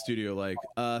who's in the studio like,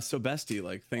 so Bestie,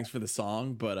 like, thanks for the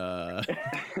song, but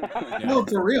No,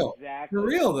 for real. Exactly. For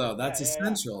real though, that's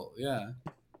essential. Yeah.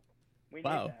 We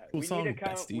need that. Cool song,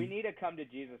 Bestie. We need a come to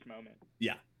Jesus moment.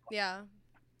 Yeah. Yeah.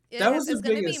 It's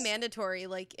going to be mandatory,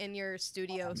 like in your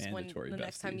studios when the besties.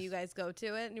 Next time you guys go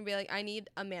to it, and you'll be like, I need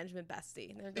a management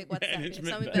bestie. And they're like, what's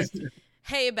that?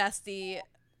 Hey, bestie.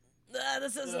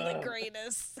 This isn't the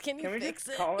greatest. Can you fix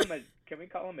it? Can we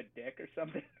call him a dick or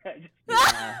something?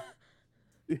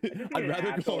 I'd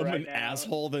rather call him an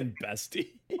asshole than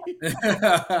bestie.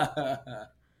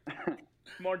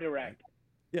 More direct.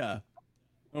 Yeah.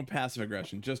 No passive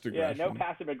aggression, just aggression. Yeah, no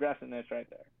passive aggressiveness right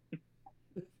there.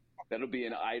 That'll be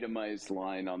an itemized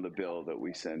line on the bill that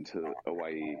we send to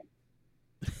Hawaii.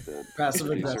 The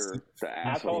passive aggressive. The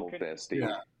asshole bestie.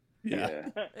 Yeah.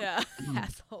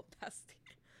 Asshole bestie.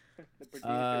 The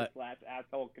producer /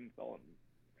 asshole consultant.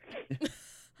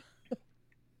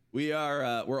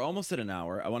 We're almost at an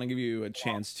hour. I want to give you a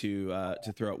chance to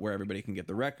throw out where everybody can get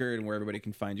the record and where everybody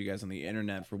can find you guys on the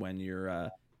internet for when you're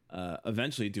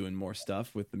eventually doing more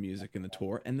stuff with the music and the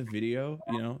tour and the video.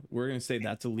 We're gonna say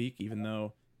that's a leak, even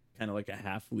though kind of like a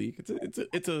half leak. It's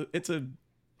a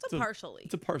partial leak.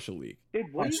 It's a partial leak.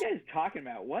 Dude, what are you guys talking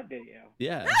about? What video?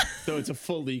 Yeah. So it's a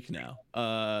full leak now.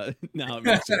 Now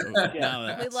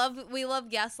we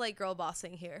love gaslight girl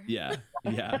bossing here. Yeah.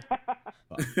 Well,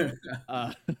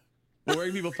 where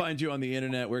can people find you on the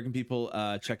internet? Where can people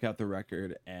check out the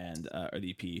record and or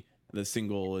the EP, the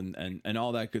single, and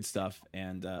all that good stuff?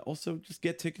 And also just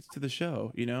get tickets to the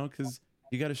show, because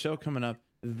you got a show coming up.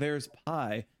 There's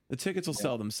pie. The tickets will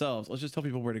sell themselves. Let's just tell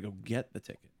people where to go get the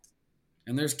tickets.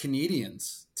 And there's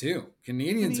Canadians too.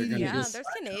 Canadians are going to there's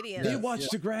Canadians. They watch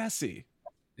Degrassi.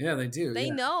 Yeah, they do. They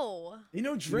know. They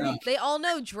know Drake. Yeah. They all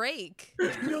know Drake.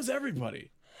 He knows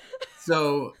everybody.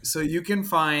 So you can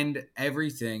find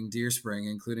everything Deer Spring,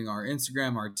 including our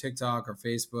Instagram, our TikTok, our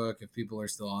Facebook. If people are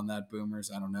still on that,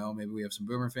 boomers, I don't know. Maybe we have some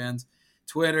boomer fans.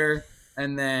 Twitter,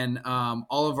 and then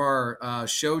all of our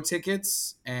show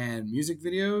tickets and music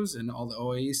videos and all the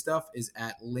OAE stuff is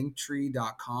at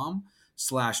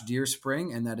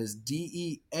linktree.com/DeerSpring, and that is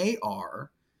DearSpring,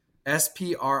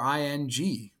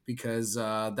 because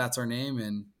that's our name.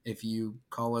 And if you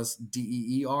call us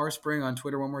DEER Spring on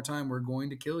Twitter one more time, we're going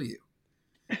to kill you.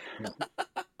 Yeah.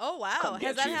 Oh wow,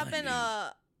 has that happened?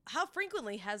 How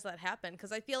frequently has that happened?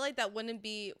 Because I feel like that wouldn't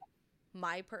be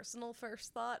my personal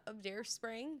first thought of Deer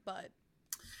Spring, but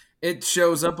it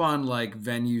shows up on like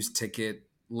venues, ticket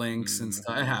links, and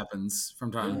stuff. It happens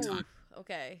from time to time.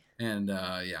 Okay. And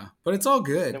but it's all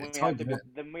good.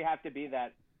 Then we have to be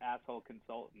that asshole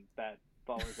consultant that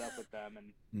follows up with them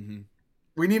and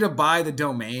We need to buy the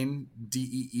domain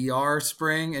DEER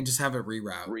Spring and just have it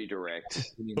reroute. Redirect.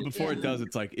 But before it does,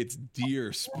 it's like it's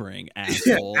Deer Spring, Yeah, asshole,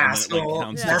 and then it like asshole.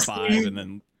 counts Yeah. to 5, and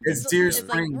then It's Deer It's like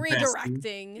Spring. bestie.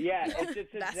 redirecting. Yeah, it's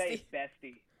just Bestie. say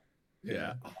bestie.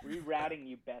 yeah. Rerouting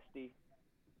you, bestie.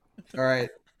 All right.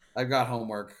 I've got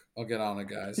homework. I'll get on it,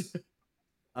 guys.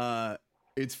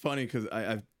 It's funny because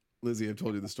Lizzie, I've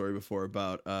told you the story before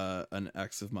about an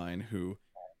ex of mine who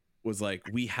was like,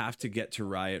 we have to get to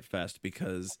Riot Fest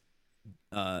because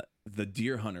the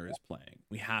Deer Hunter is playing.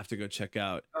 We have to go check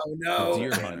out Oh the no.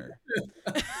 Deer Hunter.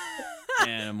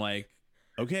 And I'm like,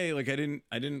 okay, like I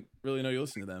didn't really know you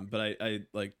listened to them, but I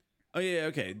like, oh yeah,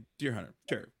 okay, Deer Hunter,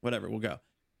 sure, whatever, we'll go.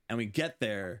 And we get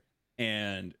there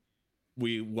and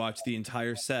we watch the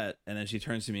entire set, and then she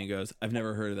turns to me and goes, I've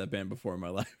never heard of that band before in my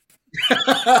life.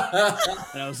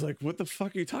 And I was like, what the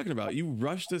fuck are you talking about? You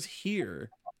rushed us here.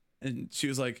 And she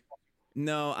was like,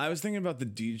 no, I was thinking about the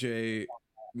DJ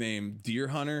name Deer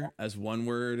Hunter as one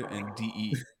word and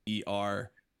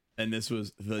DEER. And this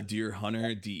was the Deer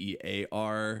Hunter,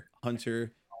 DEAR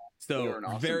Hunter. They're So an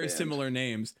awesome very band. similar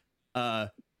names. I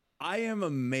am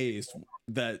amazed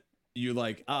that you're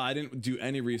like, I didn't do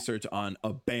any research on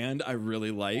a band I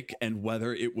really like and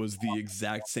whether it was the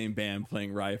exact same band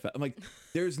playing Riot Fest. I'm like,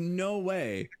 there's no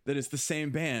way that it's the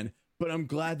same band, but I'm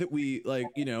glad that we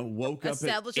woke up at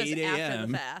Established us 8 after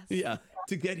a.m. the fast. Yeah,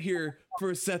 to get here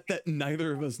for a set that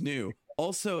neither of us knew.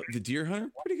 Also, the Deer Hunter,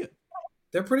 pretty good.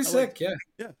 They're pretty sick,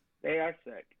 yeah. They are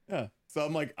sick. Yeah. So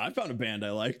I'm like, I found a band I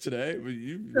like today, but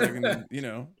you fucking,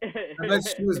 I bet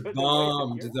she was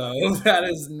bombed though. That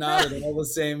is not at all the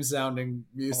same sounding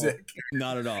music.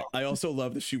 not at all. I also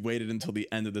love that she waited until the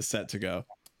end of the set to to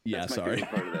yeah, That's my sorry.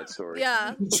 favorite part of that story.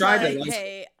 Yeah. Tried to Like, listen.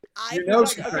 hey, I You know Like,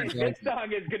 she okay, tried to this listen.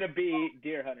 song is gonna be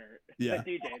Deer Hunter. Yeah.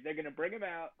 The DJ. They're gonna bring him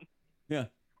out. Yeah.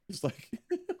 Just like,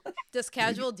 just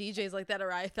casual DJs like that at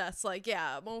Riot Fest. Like,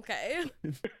 yeah, okay.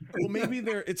 well, maybe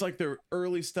it's like their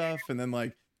early stuff, and then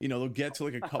like, they'll get to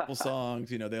like a couple songs,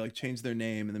 they like change their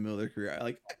name in the middle of their career.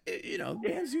 Like,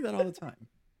 bands do that all the time.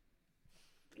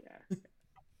 Yeah.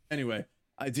 Anyway,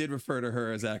 I did refer to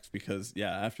her as ex because,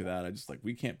 yeah, after that, I just like,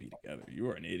 we can't be together. You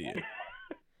are an idiot.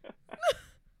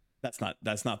 That's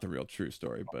not the real true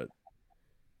story, but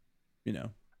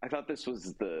I thought this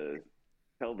was the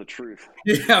tell the truth.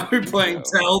 Yeah, we're playing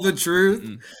Tell the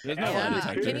Truth. There's no lie Yeah.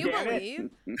 detector. Can you Damn it. believe?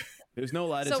 There's no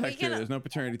lie So we detector. can- There's no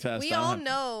paternity test. We I don't all have-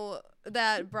 know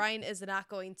that Brian is not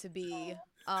going to be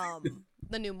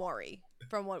the new Maury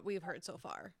from what we've heard so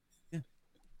far.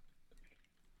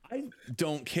 I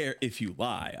don't care if you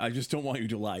lie. I just don't want you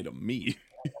to lie to me.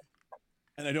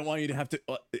 And I don't want you to have to.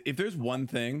 If there's one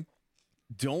thing,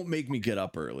 don't make me get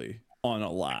up early on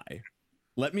a lie.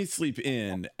 Let me sleep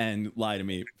in and lie to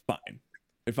me. Fine.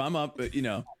 If I'm up,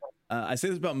 I say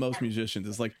this about most musicians.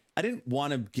 It's like, I didn't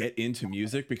want to get into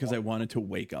music because I wanted to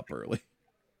wake up early.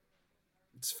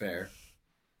 It's fair.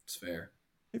 It's fair.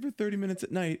 Every 30 minutes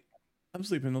at night, I'm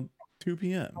sleeping till 2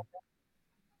 p.m.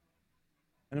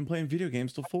 And I'm playing video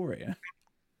games till 4 a.m.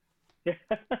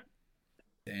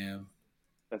 Damn.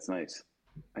 That's nice.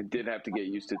 I did have to get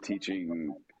used to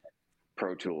teaching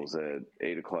Pro Tools at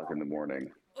 8 o'clock in the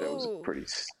morning. That was a Ooh. pretty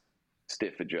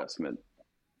stiff adjustment.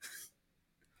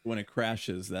 When it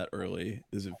crashes that early,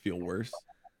 does it feel worse?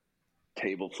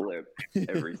 Table flip,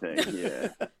 everything. Yeah.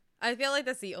 I feel like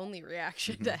that's the only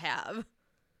reaction to have.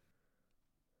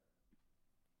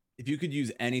 If you could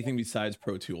use anything besides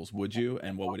Pro Tools, would you?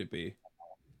 And what would it be?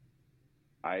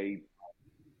 I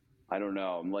don't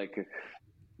know. I'm like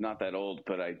not that old,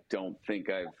 but I don't think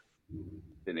I've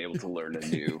been able to learn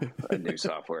a new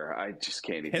software. I just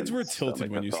can't even. Heads were tilted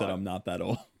stomach when the you said thought. I'm not that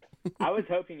old. I was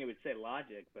hoping it would say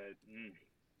Logic, but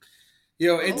It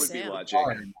It's would be damn. Logic.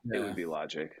 hard. It Yeah. would be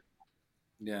Logic.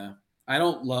 Yeah. I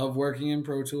don't love working in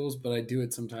Pro Tools, but I do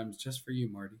it sometimes just for you,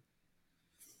 Marty.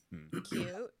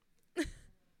 Cute.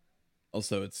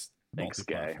 Also, it's Thanks,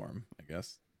 guy. multi-platform, I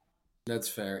guess. That's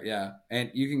fair. Yeah. And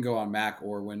you can go on Mac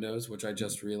or Windows, which I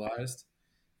just realized.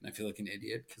 And I feel like an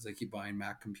idiot because I keep buying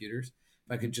Mac computers.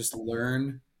 If I could just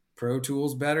learn Pro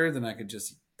Tools better, then I could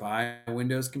just buy a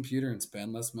Windows computer and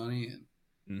spend less money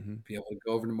and be able to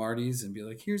go over to Marty's and be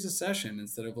like, here's a session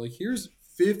instead of like, here's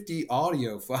 50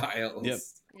 audio files. Yep.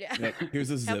 Yeah. Yep. Here's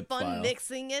a Have zip fun file.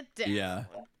 mixing it down. Yeah.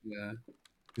 Yeah.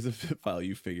 Here's a zip file.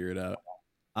 You figure it out.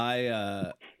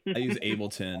 I use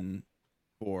Ableton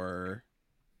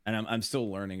and I'm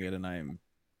still learning it, and I'm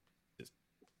just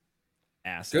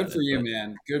ass. Good at for it, you, but-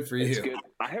 man. Good for It's you. good.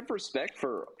 I have respect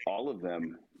for all of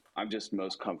them. I'm just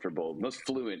most comfortable, most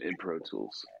fluent in Pro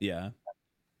Tools. Yeah.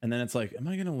 And then it's like, am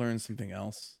I going to learn something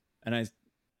else? And as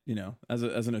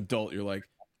an adult, you're like,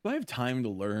 do I have time to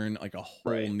learn like a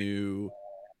whole Right. new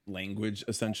language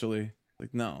essentially.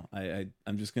 Like, no,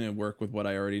 I'm just gonna work with what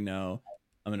I already know.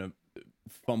 I'm gonna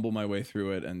fumble my way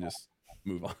through it and just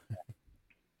move on.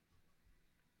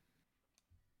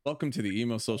 Welcome to the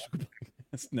Emo Social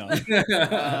Podcast. No.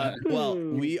 Well,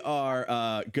 we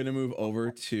are gonna move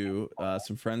over to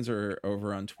some friends are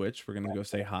over on Twitch. We're gonna go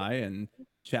say hi and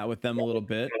chat with them a little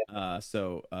bit.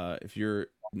 So if you're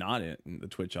not in the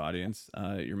Twitch audience,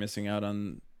 you're missing out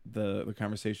on the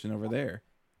conversation over there.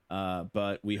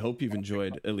 But we hope you've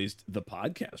enjoyed at least the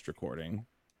podcast recording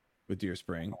with Dear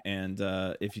Spring. And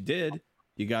if you did,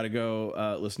 you got to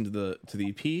go listen to the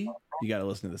EP. You got to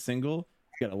listen to the single.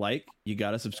 You got to like. You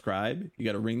got to subscribe. You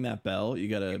got to ring that bell. You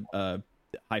got to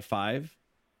high five.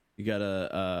 You got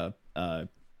to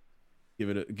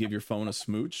give your phone a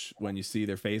smooch when you see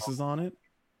their faces on it.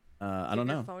 I don't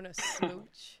know. Phone a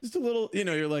smooch. Just a little,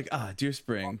 you're like, Dear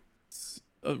Spring, it's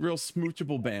a real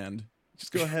smoochable band.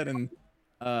 Just go ahead and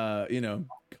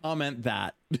comment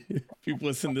that if you've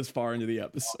listened this far into the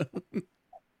episode.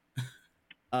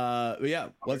 But yeah,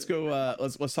 let's go.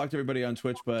 Let's talk to everybody on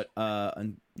Twitch. But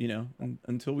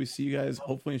until we see you guys,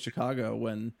 hopefully in Chicago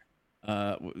when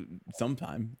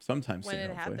sometime soon. When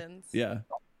it hopefully. happens. Yeah,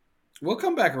 We'll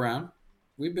come back around.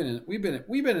 We've been in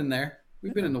there.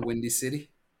 We've been in the Windy City.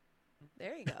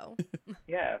 There you go.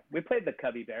 Yeah, we played the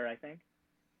Cubby Bear, I think.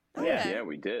 Okay. Yeah,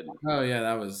 we did. Oh yeah,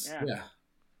 that was that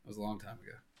was a long time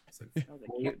ago. It's like That was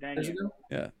a cute venue.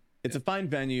 yeah. It's a fine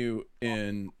venue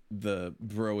in the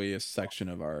broiest section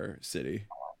of our city.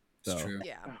 So, It's true.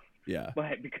 Yeah. yeah.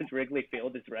 Why? Because Wrigley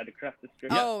Field is right across the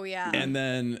street. Oh yeah. And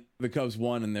then the Cubs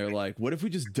won, and they're like, "What if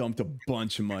we just dumped a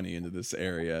bunch of money into this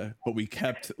area, but we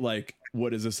kept like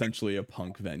what is essentially a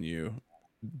punk venue,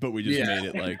 but we just made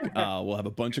it like we'll have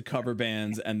a bunch of cover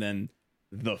bands, and then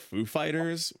the Foo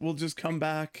Fighters will just come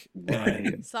back."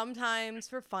 And, Sometimes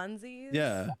for funsies.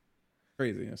 yeah,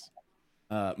 craziness.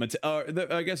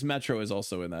 I guess Metro is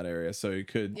also in that area, so you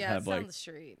could Yeah, have it's down like the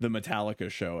street. the Metallica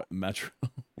show at Metro,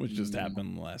 which just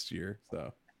happened last year.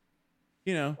 So,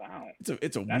 Wow.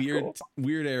 it's a That's weird cool.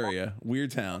 weird area,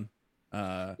 weird town.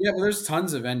 Yeah, but there's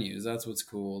tons of venues. That's what's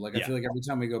cool. Like I Yeah. feel like every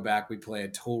time we go back, we play a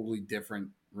totally different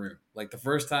room. Like the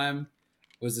first time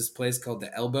was this place called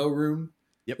the Elbow Room,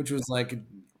 Yep. which was like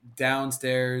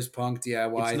downstairs punk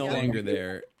DIY. It's no thing. longer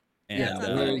there, and Yeah, it's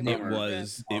not it anymore.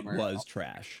 was Bummer.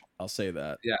 trash. I'll say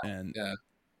that. Yeah, and yeah.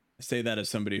 I say that as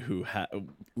somebody who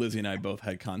Lizzie and I both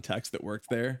had contacts that worked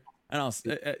there, and I'll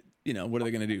what are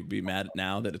they gonna do? Be mad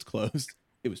now that it's closed?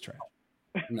 It was trash.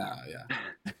 Nah,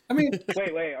 yeah. I mean,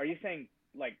 Wait. Are you saying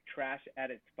like trash at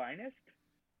its finest?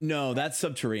 No, that's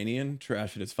subterranean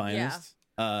trash at its finest.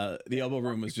 The Elbow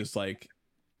Room was just like,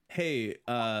 hey,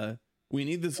 we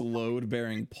need this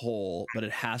load-bearing pole, but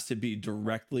it has to be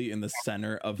directly in the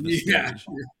center of the Yeah. stage.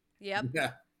 Yep.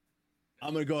 yeah.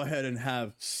 I'm gonna go ahead and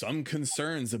have some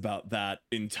concerns about that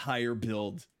entire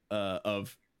build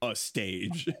of a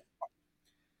stage.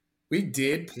 We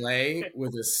did play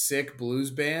with a sick blues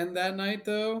band that night,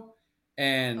 though.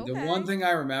 And the one Okay. thing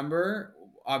I remember,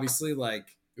 obviously,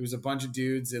 like, it was a bunch of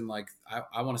dudes in, like,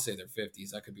 I want to say their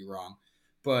 50s. I could be wrong.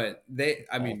 But they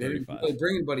didn't 35. really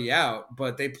bring anybody out,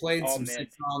 but they played All some mid. sick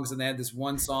songs, and they had this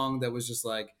one song that was just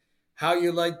like, "How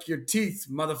you like your teeth,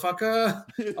 motherfucker?"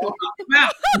 Oh, wow.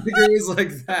 It was like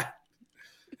that.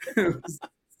 It was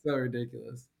so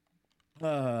ridiculous.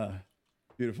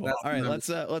 Beautiful. That's All right, nice.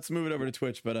 let's move it over to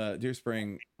Twitch. But Dear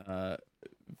Spring,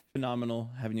 phenomenal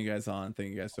having you guys on.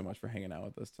 Thank you guys so much for hanging out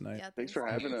with us tonight. Yeah, Thanks for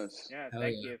having us. Yeah, Hell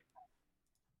thank yeah. you.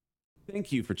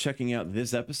 Thank you for checking out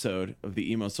this episode of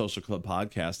the Emo Social Club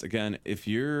podcast. Again, if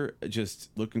you're just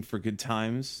looking for good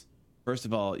times, first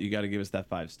of all, you got to give us that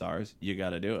 5 stars. You got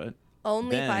to do it.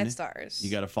 Only Then 5 stars. You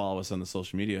got to follow us on the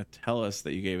social media. Tell us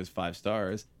that you gave us 5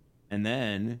 stars, and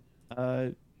then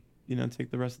take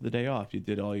the rest of the day off. You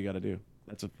did all you got to do.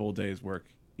 That's a full day's work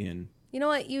in. You know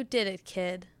what? You did it,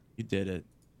 kid. You did it,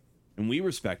 and we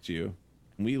respect you,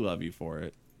 and we love you for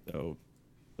it. So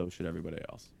should everybody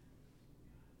else.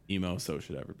 Emo, so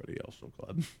should everybody else. Social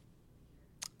Club.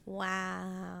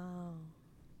 Wow.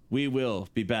 We will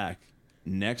be back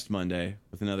next Monday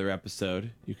with another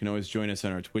episode. You can always join us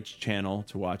on our Twitch channel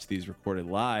to watch these recorded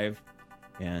live,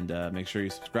 and make sure you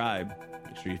subscribe.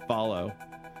 Make sure you follow.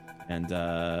 And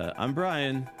I'm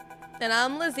Brian. And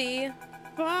I'm Lizzie.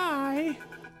 Bye.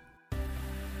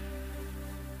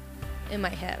 In my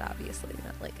head, obviously,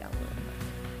 not like out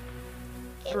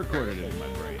loud. I recorded it in my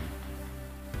brain.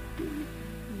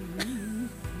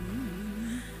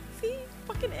 See?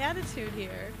 Fucking attitude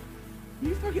here.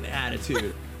 You fucking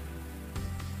attitude.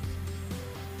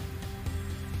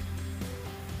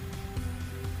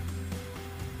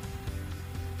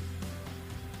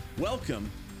 Welcome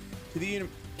to the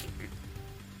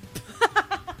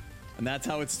And that's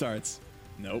how it starts.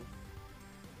 Nope.